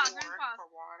pause. For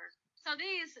water. So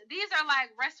these are like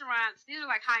restaurants. These are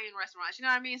like high-end restaurants. You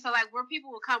know what I mean? So like where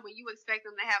people will come when you expect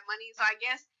them to have money. So I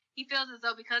guess he feels as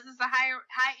though because it's a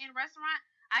high-end restaurant,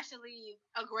 I should leave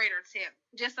a greater tip,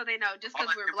 just so they know. Just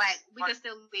because we're black, we can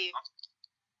still leave.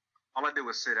 All I did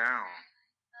was sit down.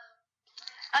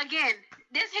 Again,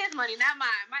 this his money, not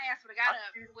mine. My ass would have got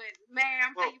up with,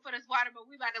 ma'am, thank you for this water, but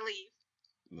we about to leave.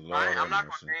 I'm not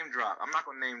gonna name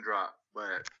drop,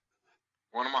 but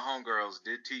one of my homegirls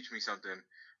did teach me something.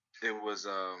 It was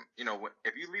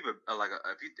if you leave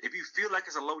if you feel like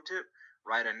it's a low tip,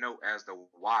 write a note as to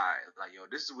why. Like, yo,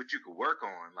 this is what you could work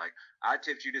on. Like, I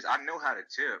tipped you this. I know how to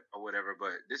tip or whatever,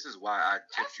 but this is why I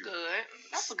tipped you. That's good.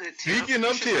 That's a good tip.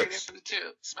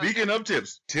 Speaking of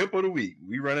tips, tip of the week.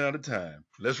 We running out of time.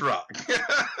 Let's rock. Wait,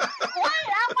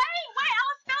 I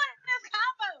was still in this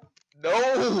combo.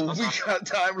 No, we got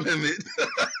time limit.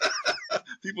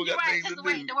 People got things to do. The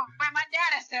way my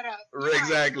dad is set up.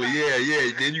 Exactly.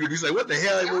 Yeah. Then you be like, what the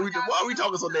hell? Why are we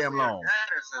talking so damn long?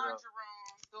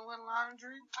 doing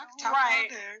laundry. I can talk Right.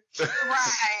 all day.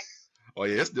 Right. Oh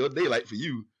yeah, it's still daylight for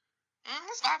you.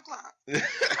 It's 5 o'clock.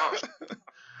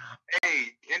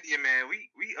 Hey, India man, we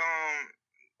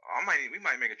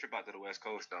might make a trip out to the West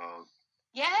Coast, dog.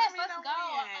 Yes, Let me let's know go.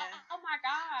 when. Oh my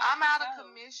God. I'm out of Let's go.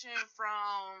 commission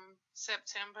from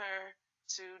September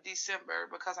to December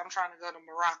because I'm trying to go to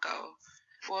Morocco.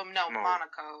 Well, no, No.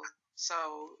 Monaco.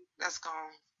 So that's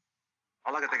gone.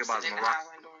 All I can think about is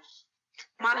Morocco.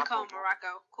 Monaco,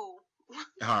 Morocco. Cool.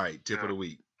 All right, tip of the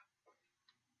week.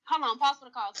 Hold on, pause for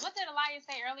the calls. What did Elias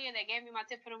say earlier that gave me my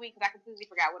tip for the week? Because I completely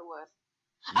forgot what it was.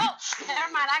 Oh,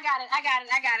 never mind. I got it. Go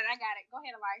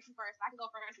ahead, Elias. You first. I can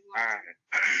go first. If you want. All right.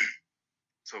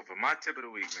 So for my tip of the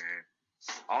week, man,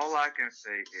 all I can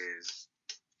say is,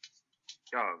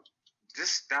 y'all,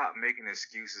 just stop making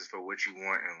excuses for what you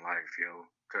want in life, yo.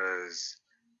 Because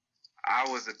I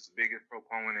was the biggest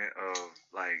proponent of,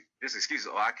 like, this excuse.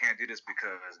 Oh, I can't do this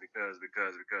because.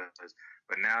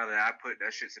 But now that I put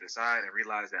that shit to the side and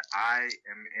realize that I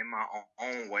am in my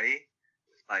own way,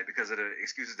 like, because of the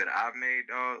excuses that I've made,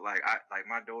 dog, like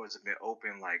my doors have been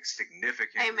open, like,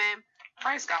 significantly. Amen.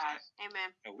 Praise God.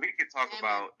 Amen. And we could talk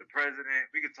about the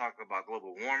president. We could talk about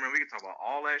global warming. We could talk about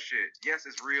all that shit. Yes,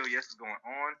 it's real. Yes, it's going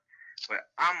on. But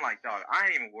I'm like, dog, I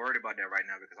ain't even worried about that right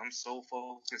now because I'm so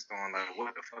focused on, like,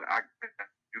 what the fuck I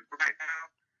gotta do right now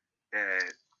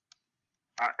that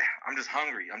I'm just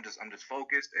hungry. I'm just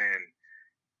focused, and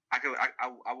I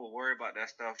will worry about that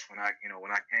stuff when I can.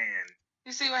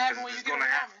 You see what happened when you get a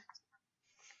woman?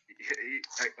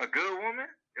 A good woman?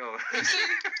 Yo.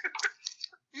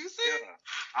 You see?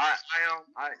 Yeah.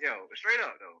 Yo, straight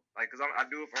up though. Like, cause I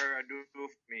do it for her, I do it for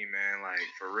me, man. Like,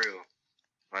 for real.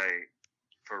 Like,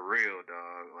 for real,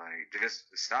 dog. Like, just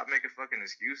stop making fucking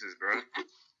excuses, bro.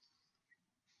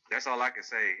 That's all I can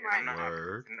say. Right.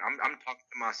 I'm talking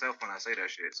to myself when I say that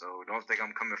shit, so don't think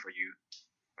I'm coming for you.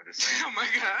 I'm just saying. Oh my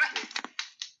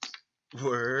God.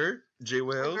 Word, J.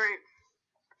 Wells. Agreed.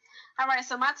 All right,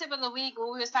 so my tip of the week when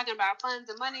we was talking about funds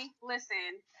and money,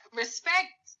 listen,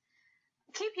 respect,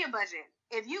 keep your budget.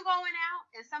 If you going out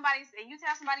and you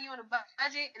tell somebody you on a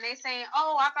budget and they saying,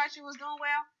 oh, I thought you was doing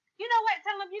well, you know what?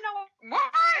 Tell them, you know what?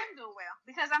 I'm doing well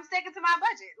because I'm sticking to my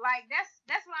budget. Like, that's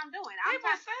what I'm doing.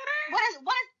 People say that.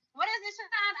 What is this,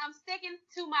 Sean? I'm sticking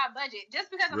to my budget. Just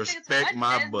because I'm sticking to Respect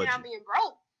my my budget, doesn't mean I'm being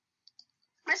broke.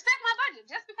 Respect my budget.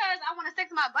 Just because I want to stick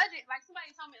to my budget, like somebody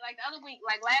told me, like the other week,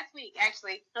 like last week,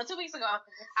 actually, no, 2 weeks ago,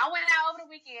 I went out over the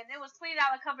weekend. It was $20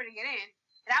 cover to get in.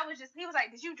 And he was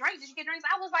like, did you drink? Did you get drinks?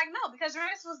 I was like, no, because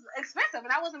drinks was expensive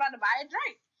and I wasn't about to buy a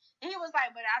drink. And he was like,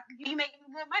 but you making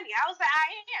good money. I was like,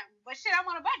 I am. But shit, I'm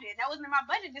on a budget. That wasn't in my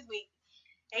budget this week.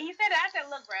 And he said that. I said,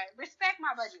 look, bro, respect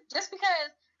my budget. Just because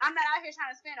I'm not out here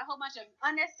trying to spend a whole bunch of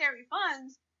unnecessary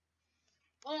funds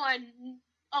on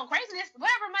craziness,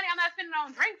 whatever money I'm not spending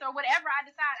on drinks or whatever I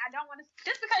decide I don't want to.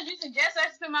 Just because you suggest I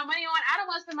spend my money on, I don't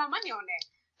want to spend my money on that.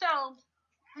 So,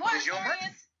 what It's your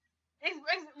money.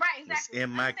 Right, exactly. It's in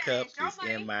my cup. It's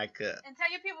in my cup. And tell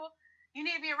your people, you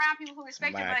need to be around people who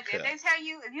respect your My budget. cup. If they tell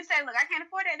you, if you say, look, I can't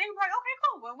afford that, they can be like, okay,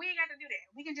 cool. Well, we ain't got to do that.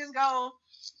 We can just go.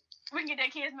 We can get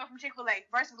that kids meal from Chick-fil-A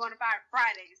versus going to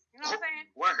Fridays. You know what I'm saying?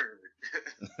 Word.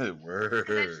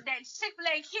 Word. That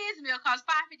Chick-fil-A kids meal costs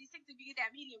 $5.56 if you get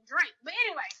that medium drink. But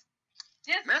anyway,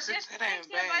 just That ain't stick to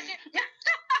your bad. budget.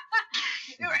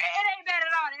 It ain't bad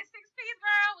at all. That 6-piece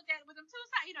girl with them two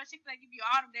sides, you know, Chick-fil-A give you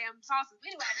all them damn sauces.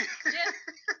 But anyway,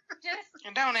 just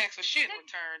And don't ask for shit in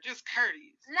return. Just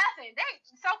courteous. nothing. They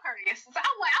so courteous. So I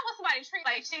want somebody to treat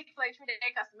like Chick-fil-A treated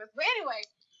their customers. But anyway,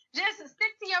 just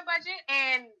stick to your budget,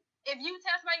 and if you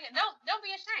tell somebody, don't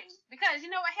be ashamed, because you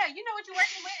know what, hell, you know what you're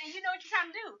working with, and you know what you're trying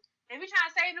to do. If you're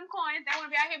trying to save them coins, they want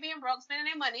to be out here being broke, spending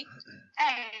their money,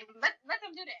 and let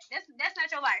them do that. That's not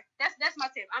your life. That's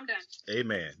my tip. I'm done.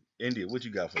 Amen. India, what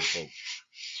you got for the folks?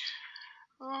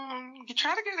 You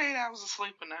try to get 8 hours of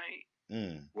sleep a night.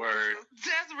 Word.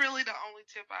 That's really the only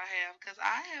tip I have, because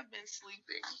I have been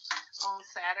sleeping on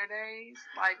Saturdays.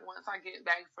 Like, once I get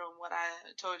back from what I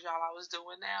told y'all I was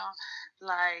doing now,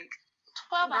 like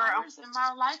 12 hours and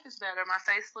my life is better. My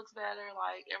face looks better.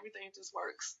 Like, everything just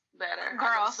works better. I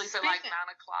Girl, go to sleep at like 9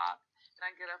 o'clock, and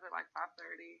I get up at like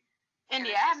 5:30.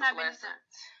 India, I have not been.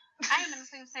 I ain't been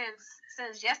asleep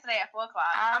since yesterday at 4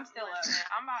 o'clock. I'm still up.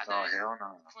 I'm about Oh, to hell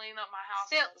no. clean up my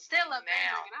house. Still up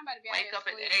now. and I'm about to be Wake up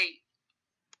at 8,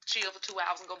 chill for 2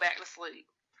 hours, and go back to sleep.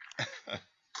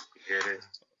 Get it?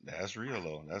 That's real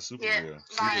though. That's super Yeah, real.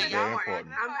 Sleep like, is very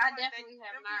important. I definitely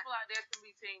have Them not. people out there can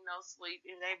be team no sleep,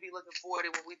 and they be looking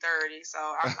 40 when we 30. So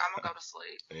I'm gonna go to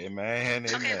sleep. Amen.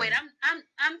 Okay, Amen. wait,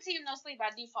 I'm team no sleep by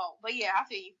default, but yeah, I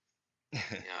feel you.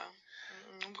 Yeah,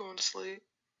 I'm going to sleep.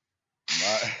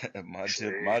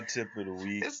 My tip of the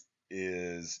week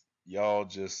is y'all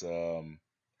just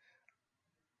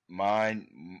mind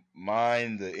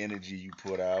the energy you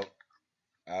put out.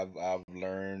 I've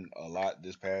learned a lot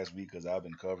this past week because I've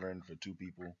been covering for 2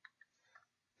 people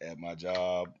at my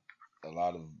job. A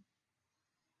lot of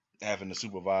having to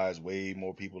supervise way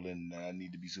more people than I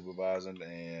need to be supervising,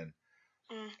 and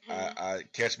I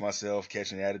catch myself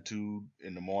catching attitude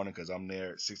in the morning because I'm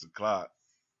there at 6 o'clock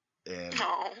and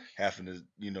having to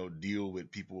deal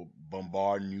with people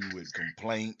bombarding you with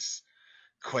complaints,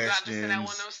 questions. Got to send out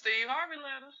one of those Steve Harvey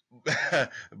letters.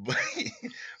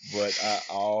 but I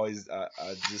always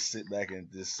just sit back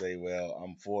and just say, well,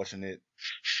 I'm fortunate,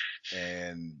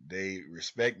 and they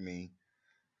respect me.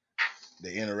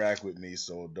 They interact with me,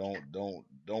 so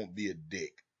don't be a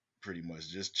dick. Pretty much,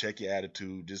 just check your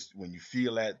attitude. Just when you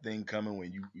feel that thing coming,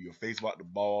 when your face about to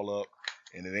ball up,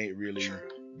 and it ain't really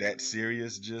that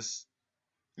serious, just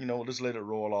just let it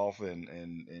roll off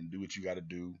and do what you got to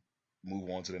do. Move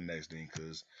on to the next thing,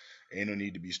 cause ain't no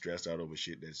need to be stressed out over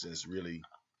shit that's just really,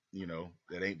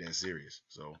 that ain't that serious.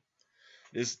 So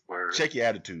just check your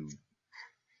attitude.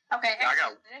 Okay. I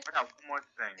got one more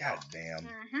thing. God damn.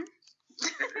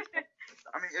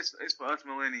 I mean, it's for us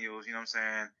millennials, you know what I'm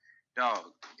saying?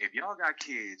 Dog, if y'all got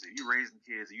kids, if you raising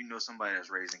kids, or you know somebody that's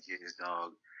raising kids,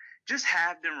 dog, just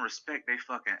have them respect they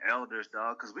fucking elders,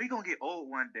 dog, because we gonna get old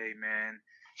one day, man,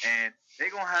 and we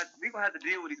gonna have to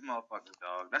deal with these motherfuckers,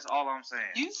 dog. That's all I'm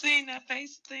saying. You seen that thing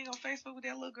on Facebook with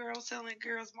that little girl telling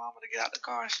girl's mama to get out the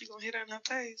car and she gonna hit her in her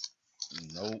face?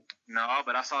 Nope. No,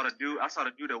 but I saw the dude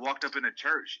that walked up in the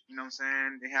church, you know what I'm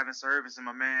saying? They having service, and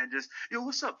my man just, yo,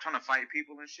 what's up? Trying to fight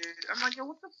people and shit. I'm like, yo,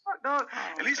 what the fuck, dog?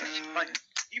 At least, like,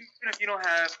 even if you don't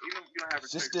have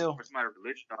respect for somebody's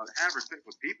religion, dog, have respect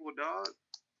for people, dog.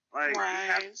 Like, you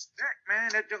have respect,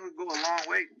 man. That just would go a long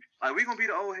way. Like, we gonna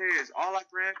be the old heads. All our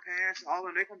grandparents, all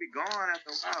of them, they gonna be gone after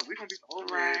a while. We gonna be the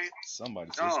old heads.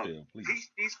 Somebody say still, please.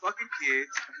 Teach these fucking kids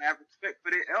to have respect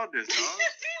for their elders, dog. He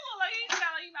look like he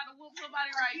sound like he about to whoop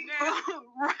somebody right now.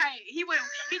 Right.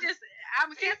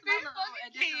 I'm against my little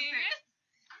addition.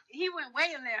 He went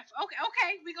way left.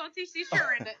 Okay, we gonna teach these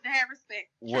children to have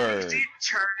respect. Word. And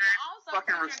also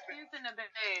fucking put your respect. kids in the bed.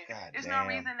 God There's damn.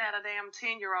 no reason that a damn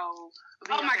 10-year-old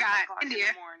would be Oh up my at God, 1 o'clock in India.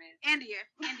 the morning. India,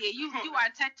 you are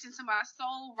touching to my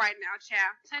soul right now,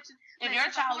 child. If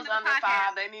your child is under 5,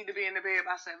 they need to be in the bed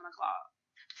by 7 o'clock.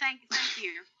 Thank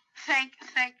you.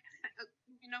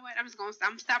 You know what? I'm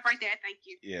stop right there. Thank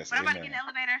you. Yes. But I'm about to get in the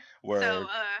elevator. Word. So,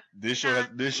 this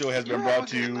show has been brought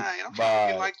to you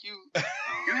by.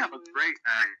 You have a great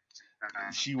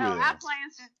night. She will. I plan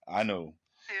to. I know.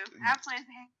 I plan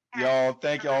to. Y'all,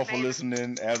 thank y'all for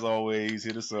listening. As always,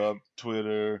 hit us up,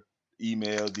 Twitter,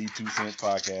 email,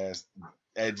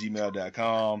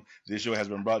 the2centpodcast@gmail.com. This show has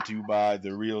been brought to you by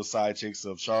the Real Side Chicks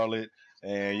of Charlotte,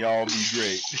 and y'all be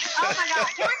great. Oh my God!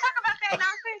 Can we talk about that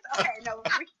nonsense? Okay, no,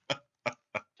 we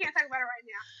can't talk about it right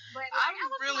now. But I'm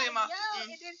really in my.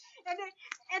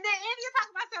 And then India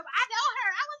talking about something. I know her.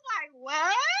 I was like,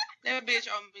 what? That bitch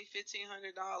owed me $1,500,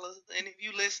 and if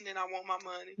you listening, I want my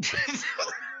money.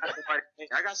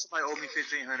 I got somebody owe me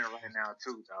 $1,500 right now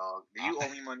too, dog. You owe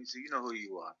me money, so you know who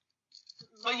you are.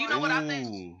 But you know what I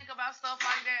think about stuff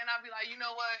like that, and I'll be like, you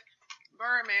know what?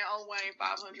 Birdman owe Wayne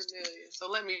 $500 million, so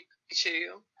let me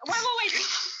chill. Wait.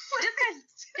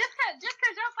 Just cause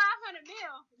you're 500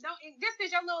 mil, just cause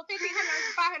your little 1,500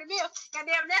 is 500 mil.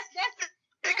 Goddamn, that's.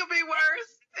 It could be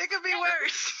worse. It could be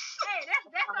worse. Hey, that's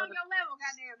on your level.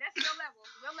 Goddamn, that's your level.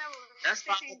 Your level. That's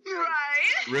fine.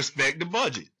 Right. Respect the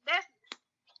budget. That's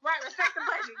right. Respect the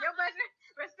budget. Your budget.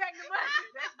 Respect the budget.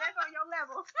 That's on your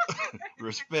level.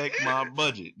 Respect my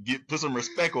budget. Put some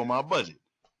respect on my budget.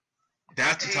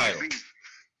 That's the title.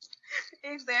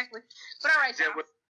 Exactly. But all right, y'all.